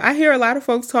hear a lot of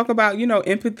folks talk about,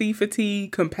 empathy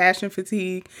fatigue, compassion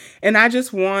fatigue, and I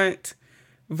just want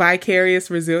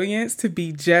vicarious resilience to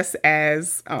be just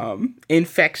as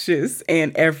infectious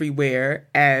and everywhere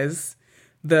as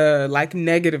the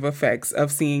negative effects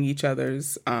of seeing each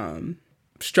other's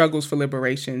struggles for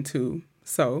liberation too.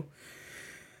 So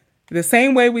The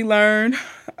same way we learn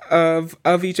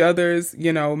of each other's,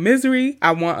 misery,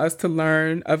 I want us to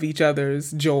learn of each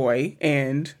other's joy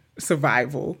and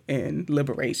survival and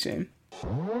liberation.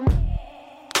 All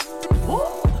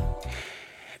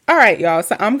right, y'all.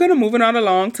 So I'm going to move it on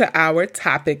along to our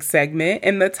topic segment.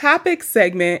 And the topic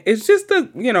segment is just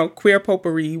the, queer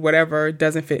potpourri, whatever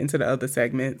doesn't fit into the other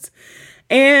segments.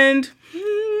 And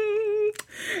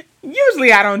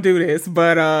usually I don't do this,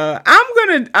 but I'm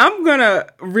gonna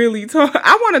really talk.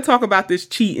 I want to talk about this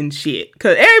cheating shit,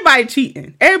 because everybody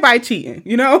cheating,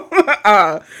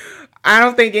 I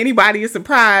don't think anybody is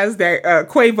surprised that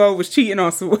Quavo was cheating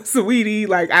on Saweetie.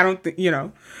 Like, I don't think,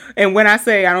 and when I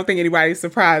say I don't think anybody's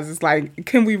surprised, it's like,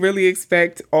 can we really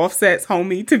expect Offset's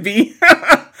homie to be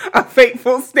a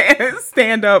faithful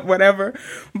stand up, whatever?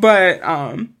 But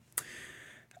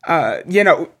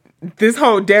this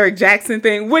whole Derek Jackson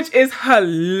thing, which is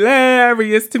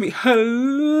hilarious to me,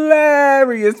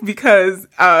 because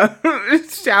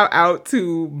shout out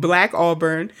to Black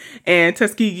Auburn and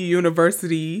Tuskegee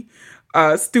University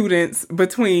students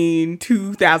between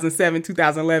 2007,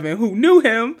 2011 who knew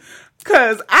him.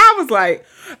 Because I was like,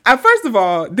 first of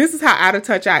all, this is how out of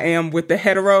touch I am with the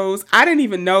heteros. I didn't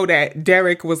even know that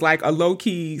Derek was like a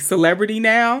low-key celebrity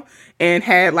now and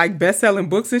had like best-selling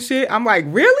books and shit. I'm like,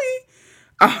 really?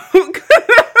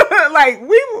 Like,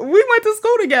 we went to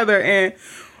school together, and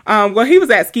well, he was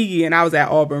at Tuskegee and I was at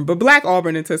Auburn, but Black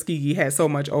Auburn and Tuskegee had so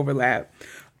much overlap.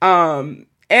 And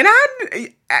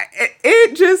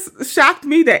it just shocked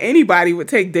me that anybody would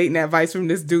take dating advice from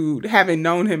this dude, having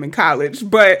known him in college.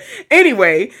 But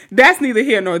anyway, that's neither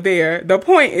here nor there. The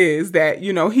point is that,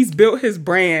 he's built his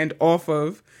brand off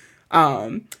of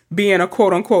being a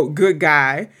quote unquote good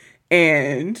guy,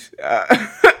 and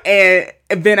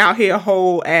been out here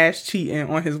whole ass cheating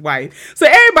on his wife. So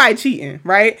everybody cheating,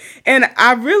 right? And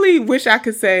I really wish I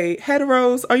could say,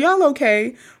 heteros, are y'all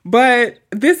okay? But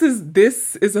this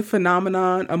is a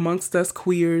phenomenon amongst us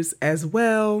queers as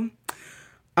well.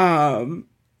 I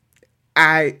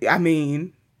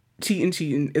mean,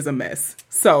 cheating is a mess.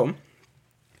 So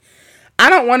I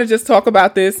don't want to just talk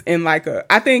about this in I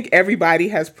think everybody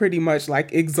has pretty much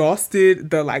exhausted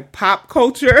the pop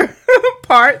culture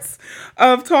parts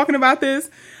of talking about this.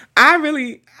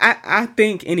 I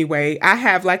think anyway, I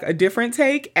have a different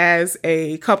take as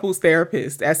a couples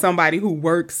therapist, as somebody who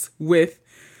works with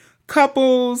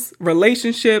couples,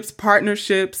 relationships,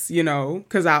 partnerships,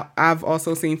 because I've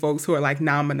also seen folks who are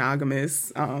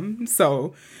non-monogamous.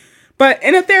 But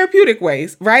in a therapeutic way,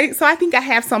 right? So I think I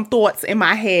have some thoughts in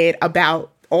my head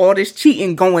about all this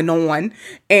cheating going on,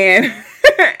 and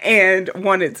and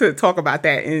wanted to talk about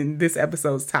that in this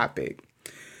episode's topic.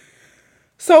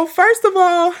 So first of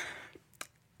all,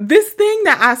 this thing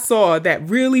that I saw that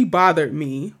really bothered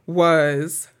me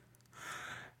was,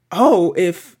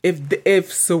 if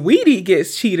Saweetie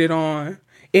gets cheated on,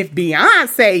 if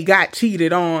Beyonce got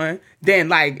cheated on,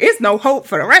 then it's no hope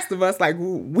for the rest of us.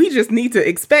 We just need to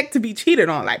expect to be cheated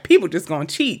on. People just gonna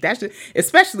cheat. That's just,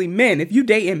 especially men. If you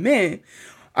dating men,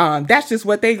 that's just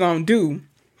what they gonna do.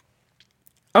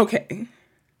 Okay.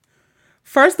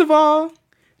 First of all,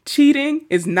 cheating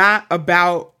is not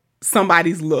about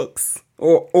somebody's looks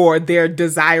or their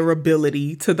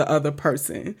desirability to the other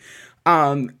person.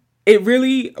 It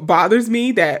really bothers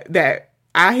me that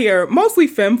I hear mostly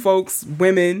femme folks,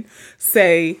 women,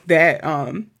 say that,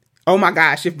 oh my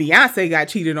gosh, if Beyonce got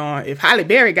cheated on, if Halle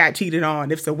Berry got cheated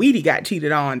on, if Saweetie got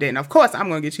cheated on, then of course I'm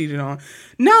going to get cheated on.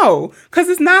 No, because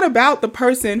it's not about the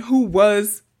person who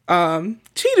was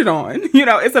cheated on.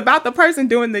 It's about the person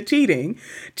doing the cheating.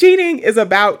 Cheating is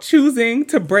about choosing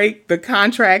to break the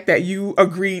contract that you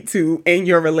agreed to in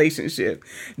your relationship.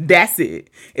 That's it.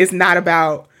 It's not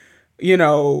about,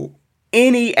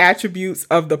 any attributes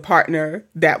of the partner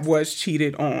that was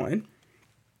cheated on.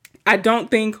 I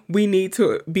don't think we need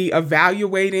to be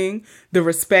evaluating the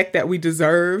respect that we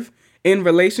deserve in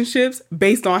relationships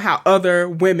based on how other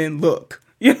women look.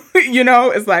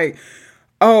 It's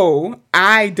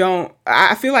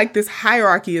I feel like this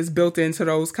hierarchy is built into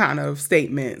those kind of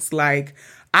statements.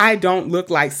 I don't look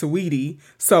like Saweetie,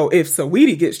 so if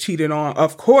Saweetie gets cheated on,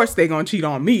 of course they gonna cheat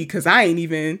on me because I ain't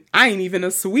even a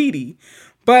Saweetie.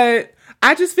 But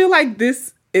I just feel like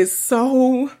this is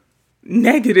so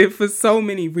negative for so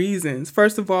many reasons.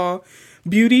 First of all,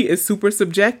 beauty is super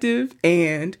subjective,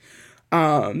 and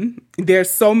there's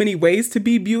so many ways to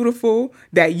be beautiful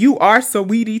that you are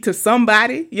Saweetie to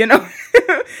somebody,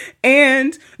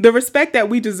 and the respect that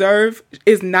we deserve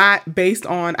is not based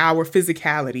on our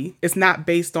physicality. It's not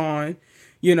based on,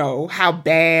 how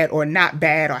bad or not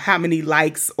bad or how many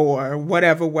likes or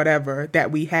whatever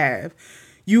that we have.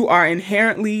 You are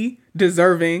inherently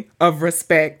deserving of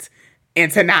respect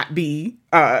and to not be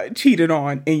cheated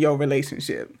on in your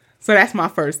relationship. So that's my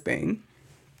first thing.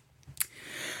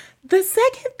 The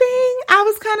second thing I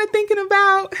was kind of thinking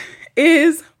about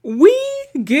is we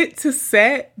get to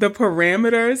set the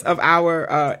parameters of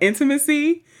our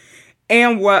intimacy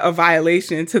and what a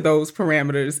violation to those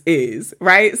parameters is,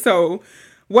 right? So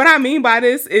what I mean by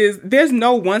this is there's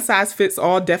no one size fits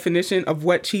all definition of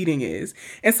what cheating is.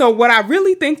 And so what I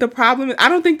really think the problem is, I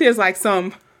don't think there's like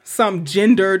some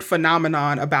gendered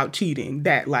phenomenon about cheating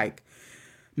that like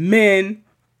men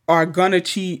are gonna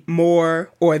cheat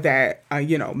more, or that,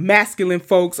 masculine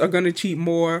folks are gonna cheat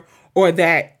more, or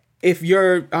that if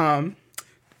you're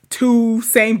two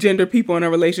same gender people in a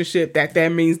relationship, that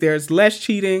means there's less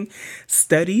cheating.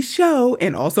 Studies show,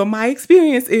 and also my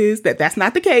experience is that that's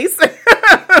not the case.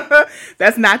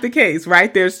 That's not the case,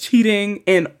 right? There's cheating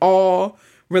in all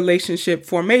relationship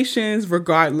formations,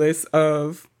 regardless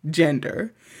of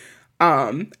gender.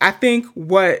 I think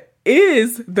what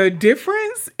is the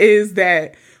difference is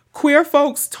that queer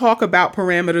folks talk about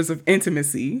parameters of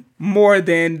intimacy more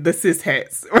than the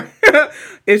cis-hets.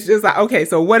 It's just like, okay,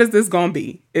 so what is this going to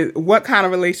be? What kind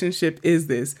of relationship is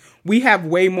this? We have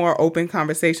way more open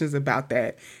conversations about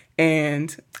that.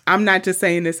 And I'm not just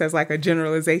saying this as like a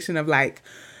generalization of like,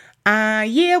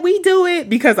 yeah, we do it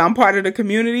because I'm part of the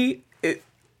community.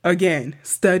 Again,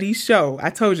 studies show. I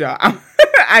told y'all,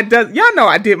 y'all know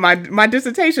I did my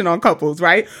dissertation on couples,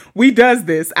 right? We does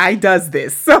this. I does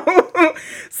this.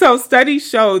 So studies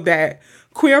show that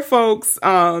queer folks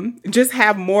just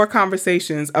have more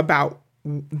conversations about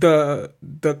the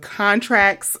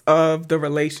contracts of the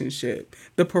relationship,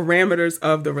 the parameters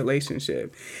of the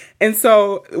relationship. And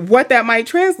so what that might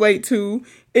translate to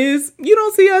is you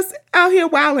don't see us out here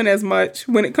wilding as much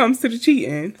when it comes to the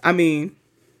cheating. I mean,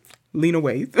 Lena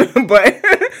Waithe,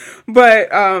 but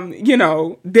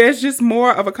there's just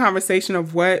more of a conversation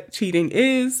of what cheating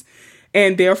is,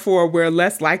 and therefore we're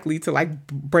less likely to like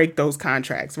break those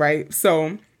contracts, right?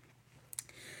 So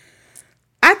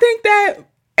I think that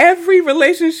every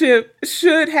relationship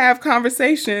should have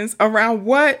conversations around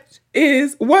what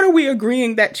are we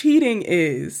agreeing that cheating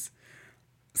is.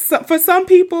 So for some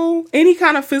people, any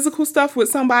kind of physical stuff with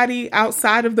somebody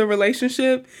outside of the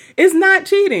relationship is not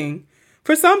cheating.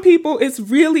 For some people, it's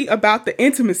really about the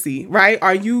intimacy, right?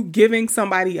 Are you giving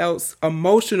somebody else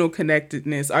emotional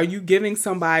connectedness? Are you giving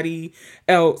somebody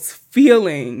else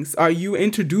feelings? Are you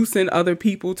introducing other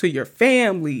people to your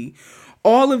family?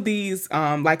 All of these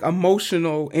like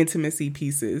emotional intimacy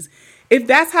pieces. If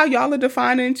that's how y'all are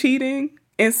defining cheating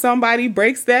and somebody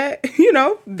breaks that,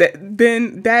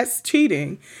 then that's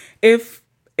cheating. If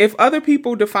other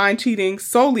people define cheating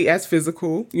solely as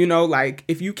physical, like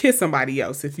if you kiss somebody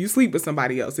else, if you sleep with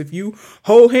somebody else, if you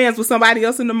hold hands with somebody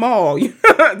else in the mall,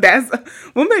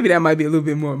 maybe that might be a little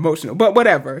bit more emotional, but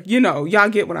whatever, y'all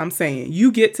get what I'm saying.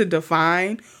 You get to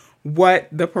define what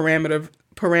the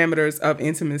parameters of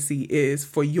intimacy is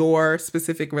for your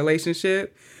specific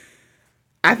relationship.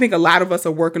 I think a lot of us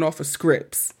are working off of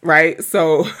scripts, right?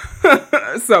 So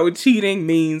cheating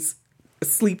means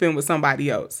sleeping with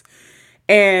somebody else.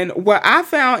 And what I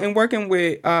found in working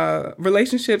with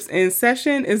relationships in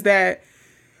session is that,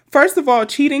 first of all,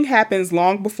 cheating happens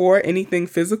long before anything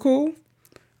physical.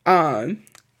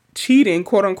 Cheating,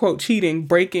 quote unquote cheating,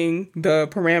 breaking the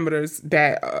parameters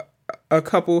that a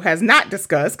couple has not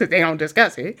discussed because they don't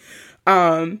discuss it,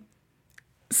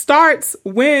 starts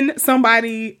when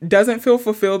somebody doesn't feel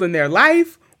fulfilled in their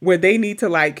life, where they need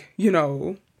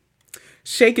to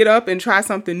shake it up and try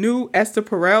something new. Esther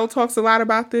Perel talks a lot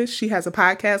about this. She has a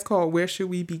podcast called Where Should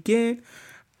We Begin?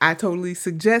 I totally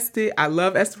suggest it. I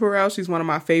love Esther Perel. She's one of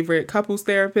my favorite couples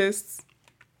therapists.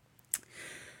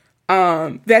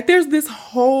 That there's this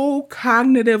whole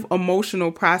cognitive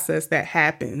emotional process that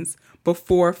happens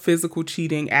before physical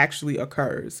cheating actually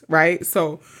occurs, right?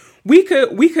 So we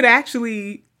could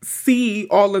actually see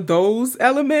all of those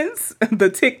elements, the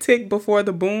tick tick before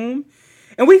the boom.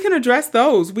 And we can address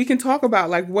those. We can talk about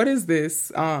what is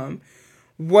this?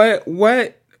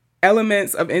 What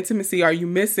elements of intimacy are you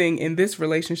missing in this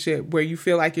relationship where you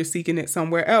feel like you're seeking it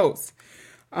somewhere else?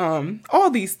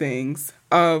 All these things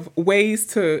of ways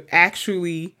to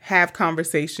actually have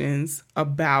conversations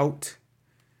about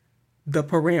the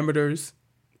parameters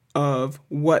of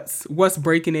what's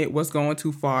breaking it, what's going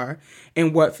too far,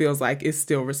 and what feels like it's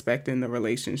still respecting the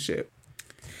relationship.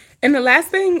 And the last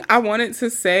thing I wanted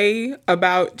to say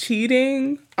about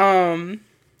cheating, I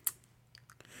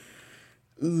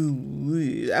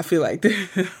feel like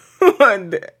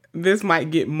this might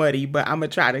get muddy, but I'm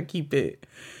going to try to keep it.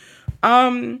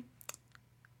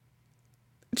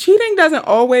 Cheating doesn't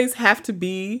always have to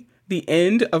be the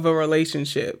end of a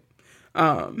relationship.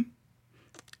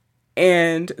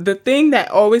 And the thing that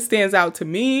always stands out to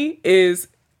me is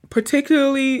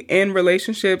particularly in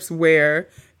relationships where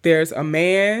there's a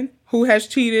man who has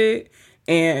cheated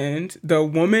and the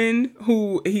woman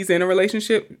who he's in a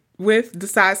relationship with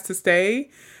decides to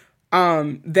stay,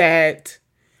 that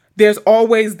there's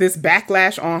always this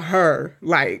backlash on her,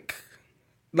 like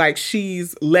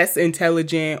she's less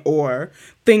intelligent or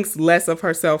thinks less of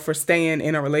herself for staying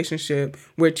in a relationship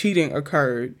where cheating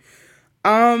occurred.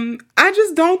 I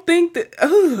just don't think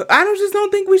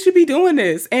we should be doing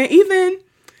this. And even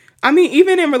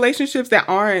in relationships that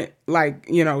aren't like,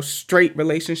 straight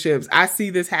relationships, I see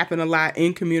this happen a lot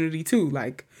in community too.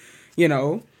 Like,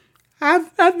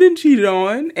 I've been cheated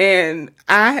on, and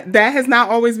that has not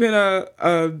always been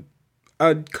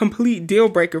a complete deal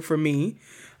breaker for me.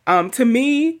 To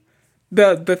me,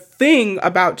 the thing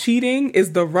about cheating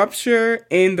is the rupture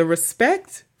in the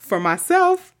respect for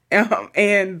myself,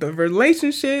 and the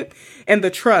relationship and the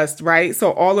trust, right?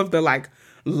 So all of the like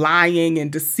lying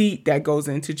and deceit that goes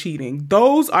into cheating,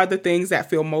 those are the things that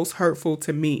feel most hurtful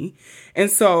to me. And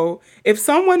so if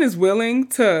someone is willing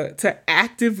to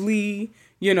actively,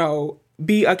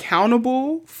 be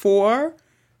accountable for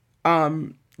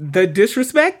the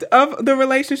disrespect of the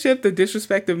relationship, the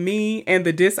disrespect of me, and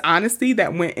the dishonesty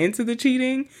that went into the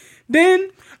cheating,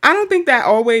 then I don't think that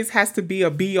always has to be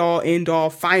a be-all, end-all,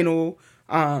 final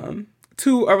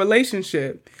to a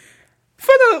relationship.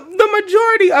 For the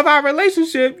majority of our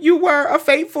relationship, you were a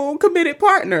faithful, committed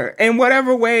partner in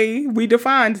whatever way we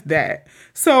defined that.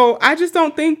 So I just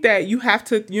don't think that you have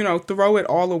to, throw it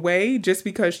all away just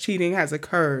because cheating has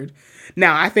occurred.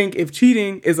 Now, I think if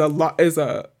cheating is a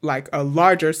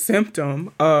larger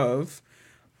symptom of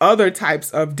other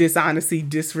types of dishonesty,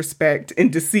 disrespect,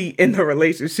 and deceit in the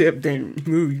relationship, then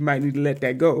you might need to let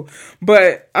that go.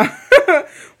 But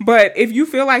but if you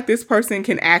feel like this person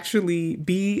can actually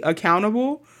be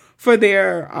accountable for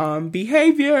their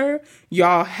behavior,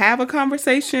 y'all have a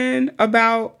conversation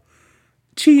about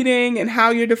cheating and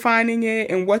how you're defining it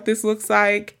and what this looks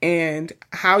like and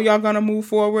how y'all gonna move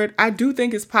forward, I do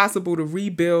think it's possible to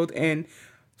rebuild and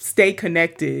stay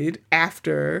connected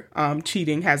after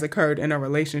cheating has occurred in a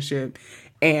relationship,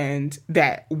 and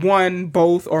that one,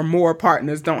 both, or more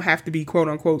partners don't have to be quote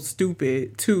unquote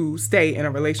stupid to stay in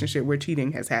a relationship where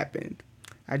cheating has happened.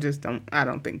 I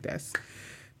don't think that's,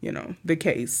 the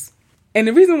case. And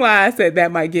the reason why I said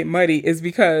that might get muddy is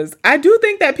because I do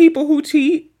think that people who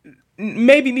cheat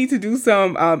maybe need to do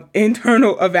some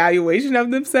internal evaluation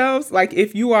of themselves. Like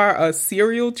if you are a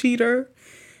serial cheater,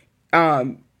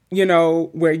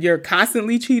 where you're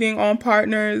constantly cheating on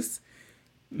partners,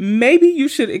 maybe you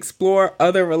should explore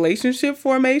other relationship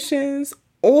formations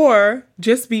or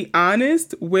just be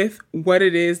honest with what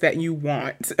it is that you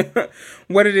want,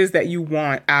 what it is that you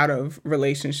want out of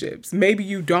relationships. Maybe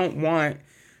you don't want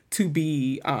to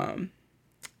be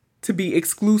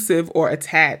exclusive or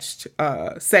attached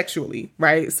sexually,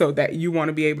 right? So that you want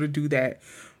to be able to do that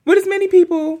with as many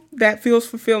people that feels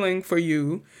fulfilling for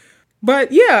you.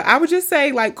 But yeah, I would just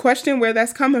say, question where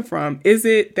that's coming from. Is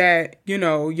it that,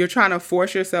 you're trying to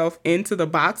force yourself into the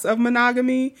box of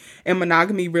monogamy and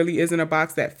monogamy really isn't a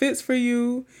box that fits for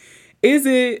you? Is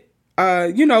it,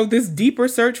 this deeper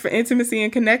search for intimacy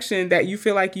and connection that you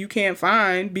feel like you can't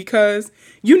find because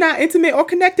you're not intimate or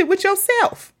connected with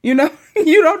yourself? You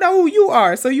don't know who you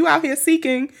are. So you out here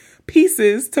seeking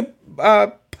pieces to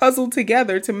puzzle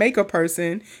together to make a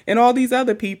person and all these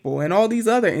other people and all these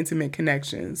other intimate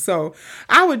connections. So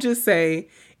I would just say,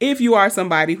 if you are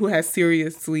somebody who has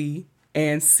seriously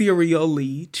and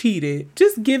serially cheated,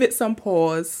 just give it some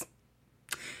pause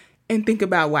and think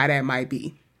about why that might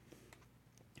be.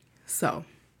 So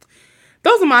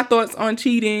those are my thoughts on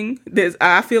cheating.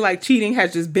 I feel like cheating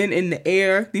has just been in the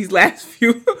air these last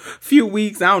few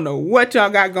weeks. I don't know what y'all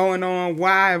got going on,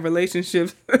 why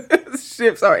relationships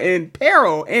are in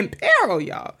peril,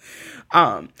 y'all.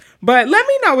 But let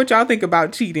me know what y'all think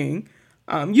about cheating.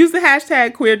 Use the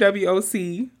hashtag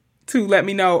QueerWOC to let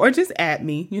me know, or just at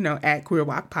me, at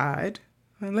QueerWalkPod.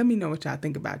 And let me know what y'all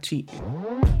think about cheating.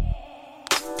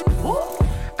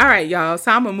 All right, y'all.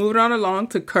 So I'm going to move it on along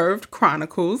to Curved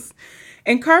Chronicles.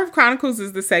 And Curved Chronicles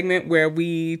is the segment where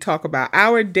we talk about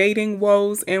our dating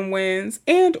woes and wins,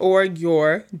 and or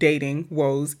your dating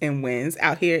woes and wins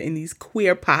out here in these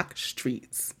queer POC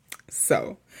streets.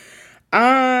 So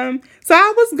I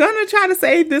was gonna try to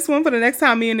save this one for the next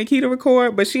time me and Nikita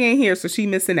record, but she ain't here, so she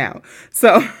missing out.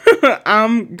 So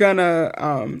I'm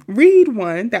gonna read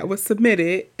one that was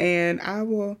submitted, and I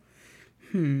will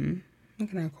what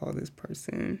can I call this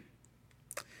person?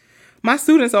 my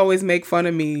students always make fun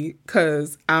of me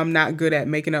because I'm not good at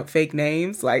making up fake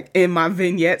names, like in my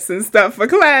vignettes and stuff for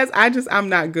class. I'm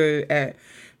not good at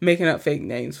making up fake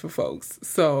names for folks.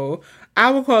 So I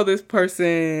will call this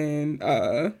person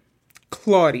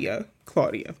Claudia.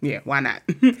 Yeah, why not?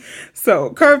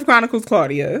 So Curved Chronicles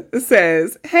Claudia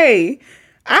says, hey,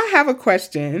 I have a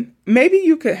question. Maybe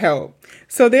you could help.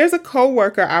 So there's a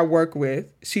coworker I work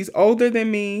with. She's older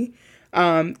than me,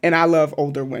 and I love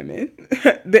older women.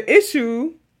 The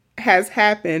issue has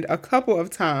happened a couple of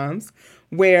times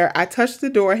where I touch the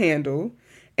door handle,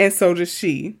 and so does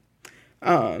she.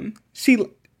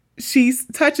 She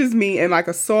touches me in like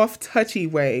a soft, touchy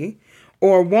way,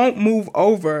 or won't move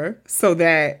over so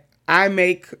that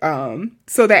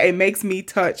it makes me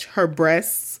touch her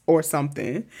breasts or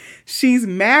something. She's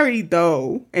married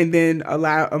though, and then a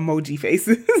lot of emoji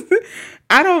faces.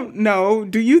 I don't know.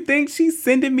 Do you think she's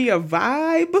sending me a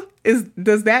vibe?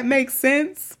 Does that make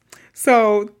sense?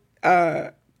 So,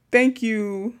 thank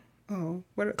you. Oh,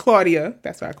 Claudia,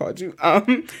 that's what I called you.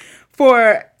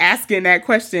 For asking that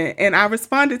question. And I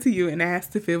responded to you and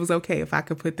asked if it was okay if I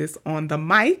could put this on the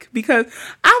mic, because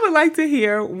I would like to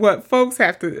hear what folks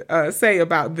have to say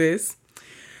about this.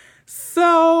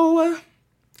 So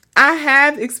I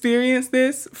have experienced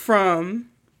this from,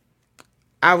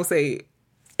 I would say,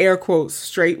 air quotes,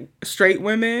 straight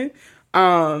women.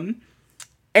 And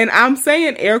I'm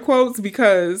saying air quotes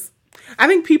because I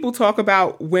think people talk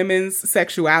about women's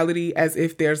sexuality as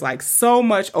if there's like so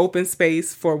much open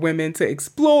space for women to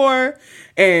explore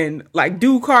and like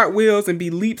do cartwheels and be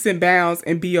leaps and bounds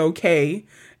and be okay.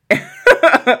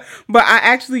 But I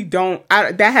actually don't,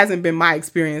 that hasn't been my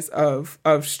experience of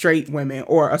straight women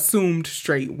or assumed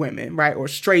straight women, right? Or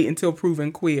straight until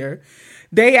proven queer.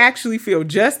 They actually feel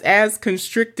just as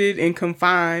constricted and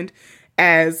confined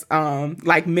as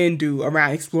like men do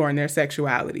around exploring their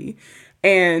sexuality.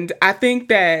 And I think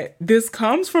that this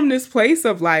comes from this place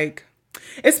of like,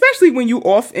 especially when you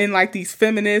off in like these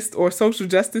feminist or social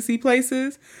justice-y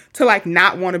places, to like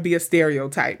not want to be a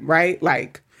stereotype, right?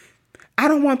 Like, I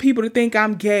don't want people to think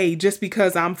I'm gay just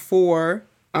because I'm for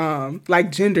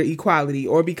like gender equality,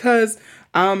 or because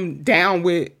I'm down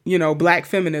with, Black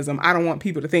feminism. I don't want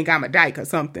people to think I'm a dyke or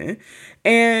something.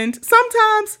 And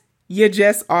sometimes you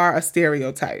just are a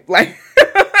stereotype. Like,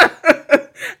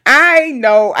 I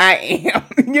know I am,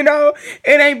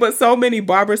 it ain't but so many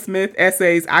Barbara Smith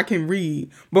essays I can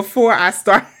read before I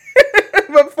start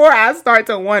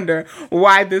to wonder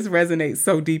why this resonates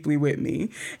so deeply with me.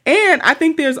 And I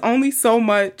think there's only so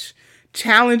much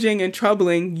challenging and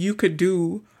troubling you could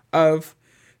do of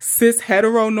cis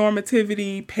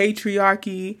heteronormativity,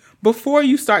 patriarchy, before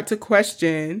you start to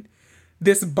question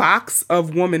this box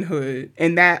of womanhood.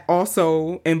 And that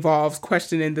also involves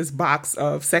questioning this box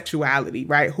of sexuality,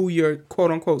 right? Who you're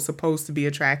quote unquote supposed to be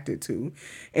attracted to,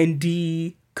 and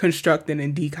deconstructing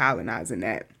and decolonizing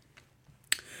that.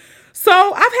 So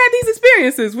I've had these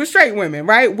experiences with straight women,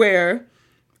 right? Where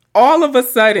all of a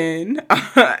sudden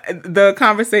the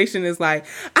conversation is like,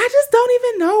 I just don't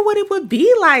even know what it would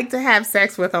be like to have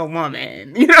sex with a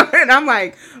woman, and I'm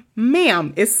like,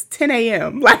 ma'am, it's 10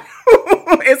 a.m. Like,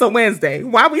 it's a Wednesday.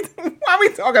 Why we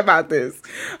talk about this?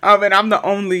 And I'm the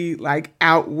only like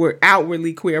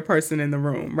outwardly queer person in the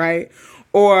room, right?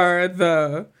 Or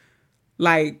the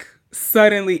like,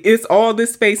 suddenly it's all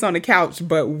this space on the couch,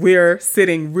 but we're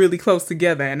sitting really close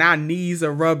together and our knees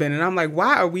are rubbing. And I'm like,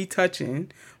 why are we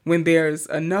touching when there's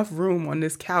enough room on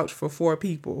this couch for 4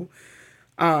 people?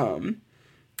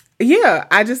 Yeah,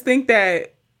 I just think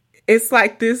that it's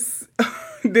like this,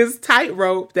 this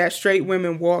tightrope that straight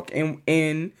women walk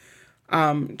in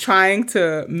trying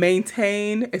to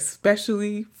maintain,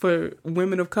 especially for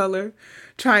women of color,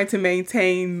 trying to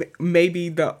maintain maybe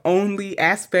the only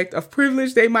aspect of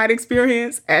privilege they might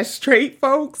experience as straight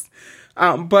folks,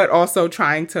 but also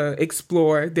trying to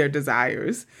explore their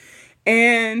desires.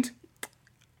 And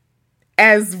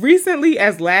as recently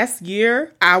as last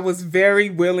year, I was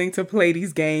very willing to play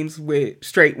these games with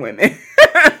straight women.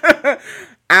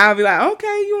 I'll be like,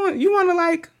 okay, you want to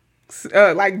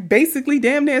like basically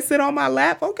damn near sit on my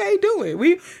lap? Okay, do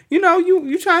it.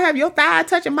 You try to have your thigh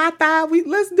touching my thigh.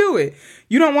 Let's do it.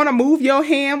 You don't want to move your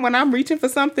hand when I'm reaching for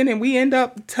something and we end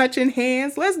up touching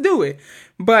hands. Let's do it.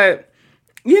 But,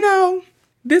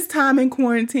 this time in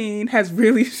quarantine has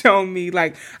really shown me,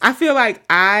 like, I feel like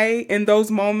I, in those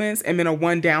moments, am in a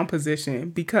one down position,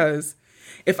 because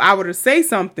if I were to say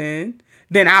something,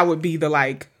 then I would be the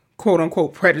like, quote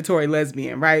unquote, predatory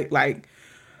lesbian, right? Like,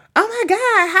 oh my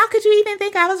God, how could you even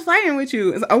think I was flirting with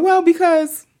you? It's, well,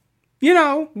 because, we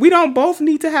don't both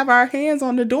need to have our hands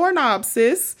on the doorknob,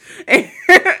 sis.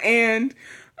 And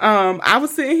I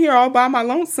was sitting here all by my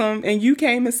lonesome and you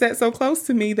came and sat so close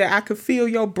to me that I could feel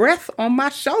your breath on my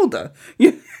shoulder.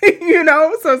 You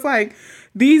know? So it's like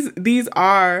these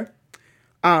are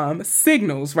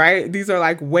signals, right? These are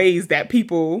like ways that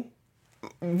people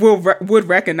would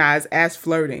recognize as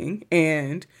flirting.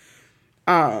 And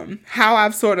how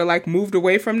I've sort of like moved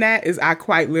away from that is I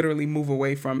quite literally move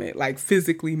away from it, like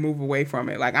physically move away from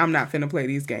it. Like, I'm not finna play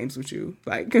these games with you.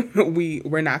 Like,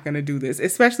 we're not gonna do this,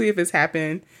 especially if it's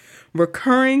happened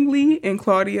recurringly. And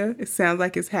Claudia, it sounds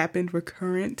like it's happened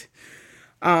recurrent.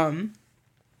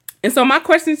 And so my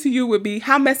question to you would be,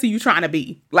 how messy you trying to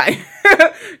be? Like,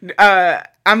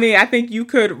 I mean, I think you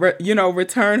could,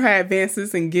 return her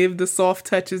advances and give the soft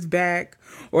touches back,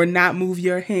 or not move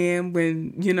your hand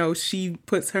when, she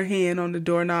puts her hand on the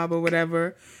doorknob or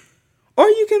whatever. Or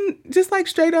you can just like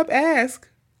straight up ask,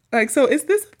 like, so is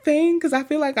this a thing? Because I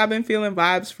feel like I've been feeling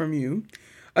vibes from you.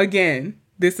 Again,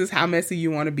 this is how messy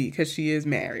you want to be, because she is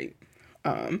married.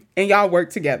 And y'all work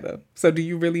together. So do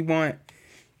you really want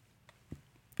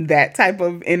that type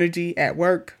of energy at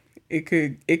work? It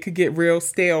could get real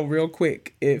stale real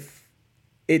quick if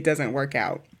it doesn't work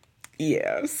out.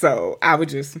 Yeah, so I would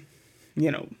just,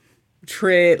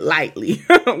 tread lightly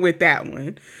with that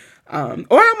one.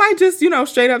 Or I might just,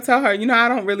 straight up tell her, I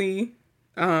don't really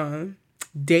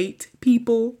date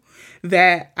people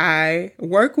that I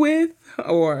work with,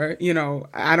 or,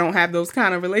 I don't have those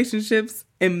kind of relationships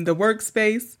in the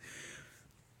workspace.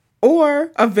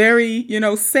 Or a very,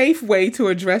 safe way to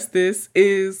address this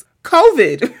is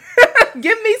COVID.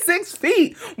 Give me 6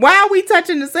 feet. Why are we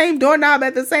touching the same doorknob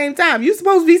at the same time? You're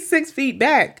supposed to be 6 feet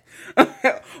back.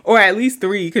 Or at least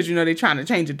 3, because, they're trying to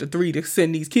change it to 3 to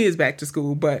send these kids back to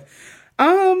school. But, you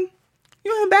want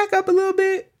to back up a little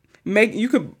bit? You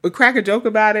could crack a joke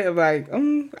about it of like,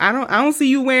 I don't see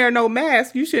you wearing no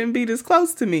mask. You shouldn't be this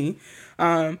close to me.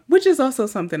 Which is also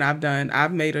something I've done.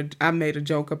 I've made a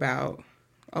joke about,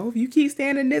 if you keep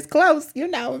standing this close,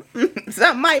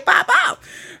 something might pop out.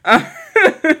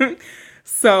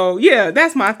 So yeah,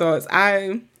 that's my thoughts.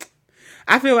 I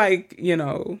feel like,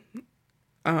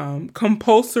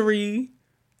 compulsory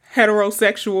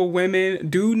heterosexual women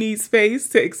do need space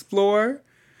to explore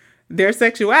their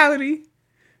sexuality.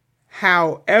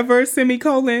 However,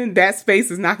 that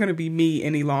space is not going to be me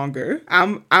any longer.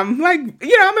 I'm like, I'm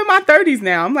in my 30s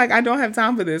now. I'm like, I don't have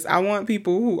time for this. I want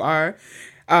people who are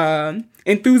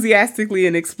enthusiastically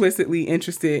and explicitly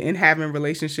interested in having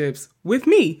relationships with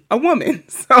me, a woman.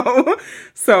 So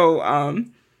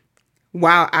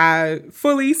while I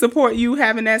fully support you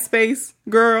having that space,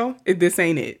 girl, this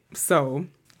ain't it. So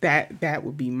that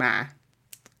would be my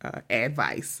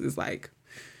advice, is like,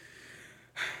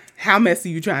 how messy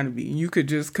you trying to be? You could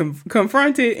just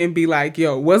confront it and be like,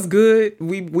 yo, what's good?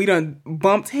 We done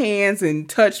bumped hands and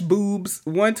touched boobs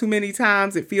one too many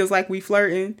times. It feels like we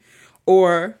flirting.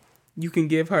 Or you can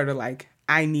give her the like,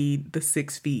 I need the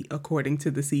 6 feet according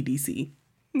to the CDC.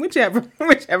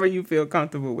 Whichever you feel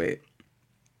comfortable with.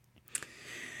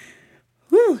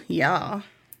 Whew, y'all.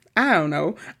 I don't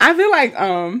know. I feel like,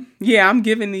 I'm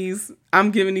giving these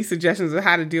suggestions of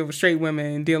how to deal with straight women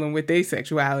and dealing with their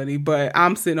sexuality, but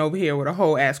I'm sitting over here with a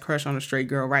whole ass crush on a straight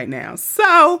girl right now.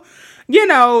 So,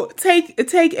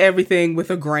 take everything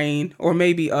with a grain, or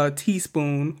maybe a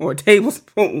teaspoon or a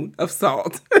tablespoon of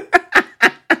salt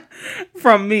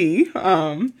from me.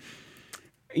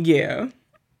 Yeah,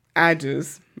 I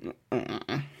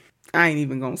ain't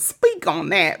even gonna speak on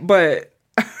that, but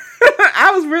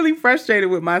I was really frustrated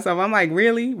with myself. I'm like,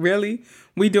 really?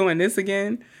 We doing this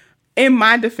again? In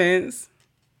my defense,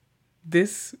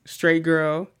 this straight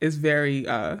girl is very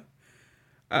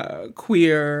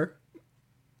queer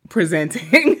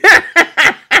presenting.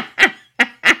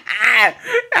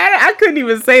 I couldn't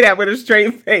even say that with a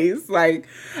straight face. Like,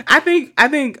 I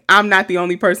think I'm not the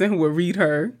only person who would read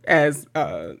her as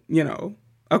a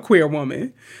queer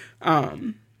woman.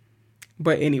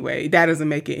 But anyway, that doesn't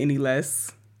make it any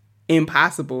less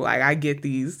impossible. Like, I get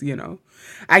these,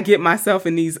 I get myself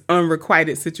in these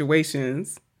unrequited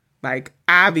situations. Like,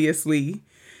 obviously,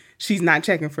 she's not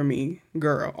checking for me,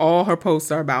 girl. All her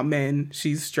posts are about men.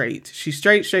 She's straight. She's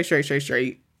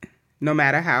straight. No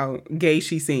matter how gay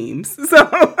she seems.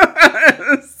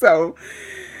 So,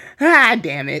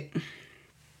 damn it.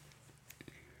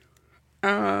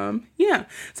 Yeah.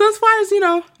 So as far as,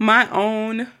 my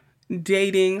own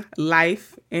dating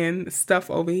life and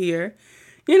stuff over here,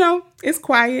 it's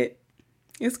quiet.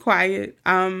 It's quiet.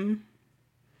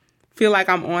 Feel like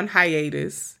I'm on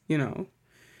hiatus,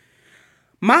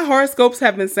 My horoscopes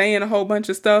have been saying a whole bunch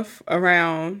of stuff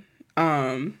around,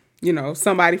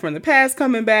 somebody from the past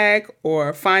coming back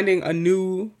or finding a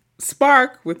new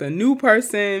spark with a new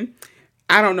person.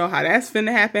 I don't know how that's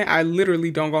finna happen. I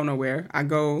literally don't go nowhere. I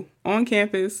go on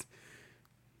campus,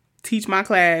 teach my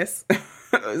class,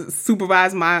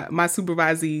 supervise my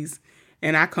supervisees,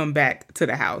 and I come back to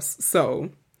the house. So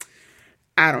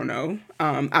I don't know.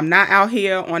 I'm not out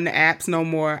here on the apps no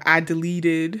more. I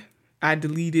deleted.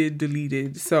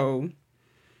 So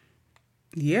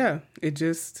yeah, it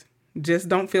just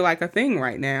don't feel like a thing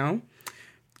right now.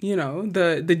 You know,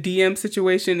 the DM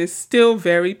situation is still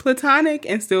very platonic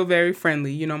and still very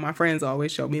friendly. You know, my friends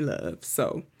always show me love.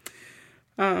 So,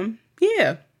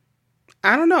 yeah,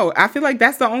 I don't know. I feel like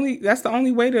that's the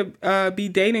only way to be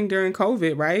dating during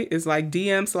COVID, right? Is like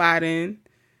DM sliding,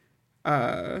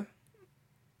 and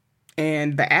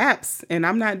the apps, and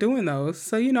I'm not doing those.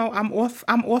 So, you know, I'm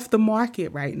off the market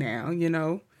right now, you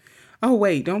know. Oh,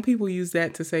 wait, don't people use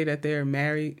that to say that they're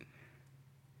married?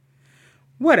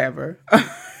 Whatever.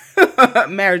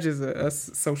 Marriage is a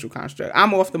social construct.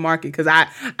 I'm off the market because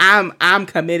I'm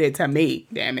committed to me,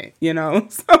 damn it, you know.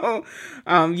 So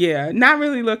yeah, not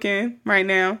really looking right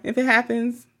now. If it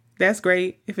happens, that's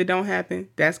great. If it don't happen,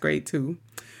 that's great too.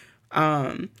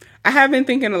 I have been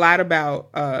thinking a lot about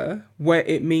what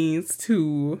it means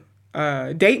to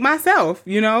date myself,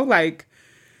 you know, like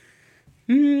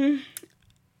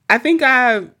I think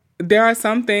there are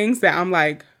some things that I'm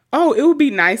like, oh, it would be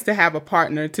nice to have a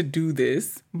partner to do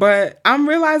this. But I'm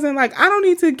realizing, like, I don't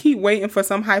need to keep waiting for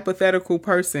some hypothetical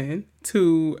person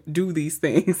to do these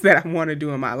things that I want to do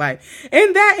in my life.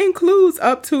 And that includes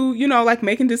up to, you know, like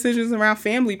making decisions around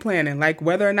family planning, like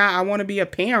whether or not I want to be a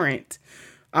parent.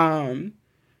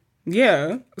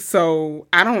 Yeah. So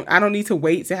I don't need to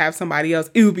wait to have somebody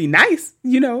else. It would be nice,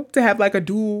 you know, to have like a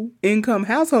dual income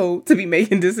household to be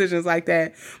making decisions like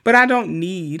that. But I don't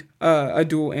need a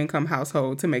dual income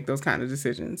household to make those kind of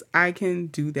decisions. I can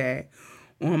do that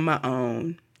on my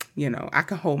own. You know, I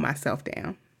can hold myself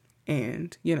down,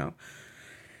 and, you know,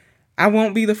 I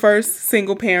won't be the first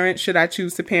single parent should I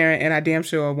choose to parent, and I damn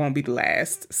sure won't be the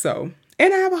last. So,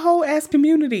 and I have a whole ass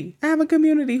community. I have a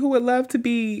community who would love to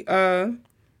be,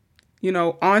 you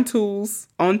know, aunts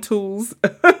and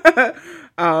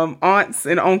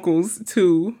uncles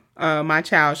to my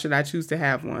child should I choose to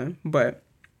have one. But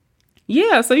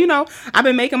yeah, so, you know, I've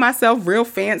been making myself real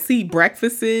fancy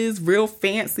breakfasts, real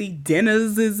fancy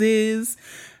dinners.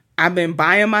 I've been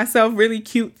buying myself really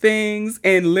cute things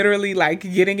and literally like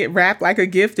getting it wrapped like a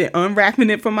gift and unwrapping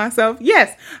it for myself.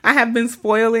 Yes, I have been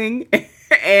spoiling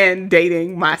and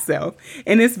dating myself,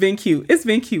 and it's been cute. It's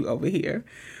been cute over here.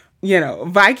 You know,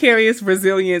 vicarious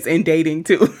resilience in dating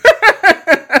too.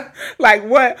 Like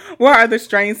what are the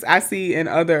strengths I see in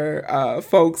other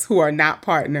folks who are not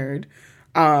partnered?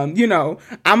 You know,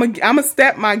 I'm a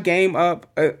step my game up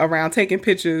around taking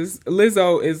pictures.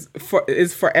 Lizzo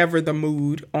is forever the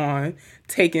mood on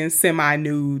taking semi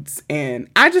nudes, and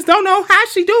I just don't know how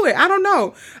she do it. I don't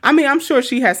know. I mean, I'm sure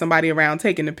she has somebody around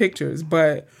taking the pictures,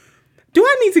 but do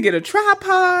I need to get a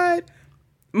tripod?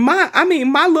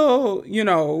 My little, you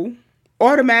know,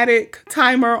 automatic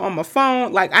timer on my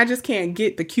phone, like I just can't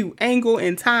get the cute angle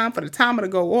in time for the timer to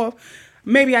go off.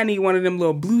 Maybe I need one of them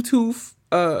little Bluetooth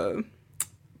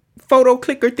photo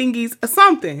clicker thingies or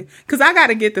something, because I got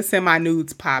to get the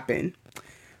semi-nudes popping.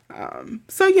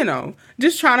 So, you know,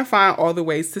 just trying to find all the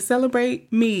ways to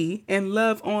celebrate me and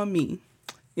love on me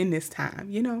in this time,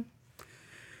 you know.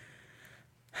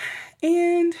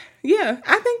 And yeah,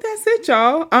 I think that's it,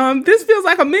 y'all. This feels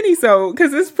like a mini-sode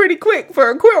because it's pretty quick for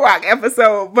a Queer WOC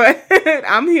episode, but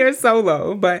I'm here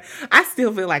solo. But I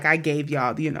still feel like I gave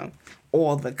y'all, you know,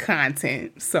 all the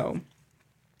content. So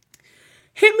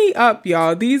hit me up,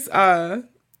 y'all.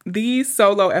 These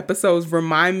solo episodes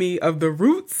remind me of the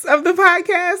roots of the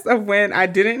podcast, of when I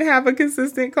didn't have a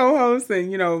consistent co-host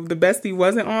and, you know, the bestie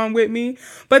wasn't on with me.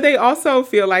 But they also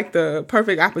feel like the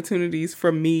perfect opportunities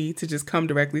for me to just come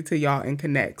directly to y'all and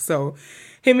connect. So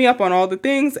hit me up on all the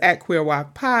things at Queer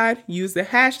WOC Pod. Use the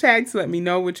hashtag to let me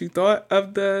know what you thought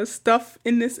of the stuff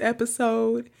in this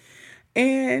episode.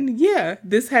 And yeah,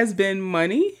 this has been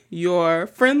Money, your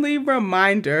friendly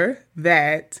reminder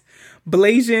that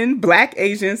Blasian Black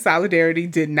Asian solidarity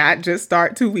did not just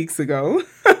start 2 weeks ago.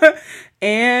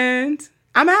 And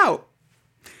I'm out.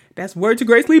 That's word to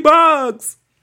Grace Lee Buggs.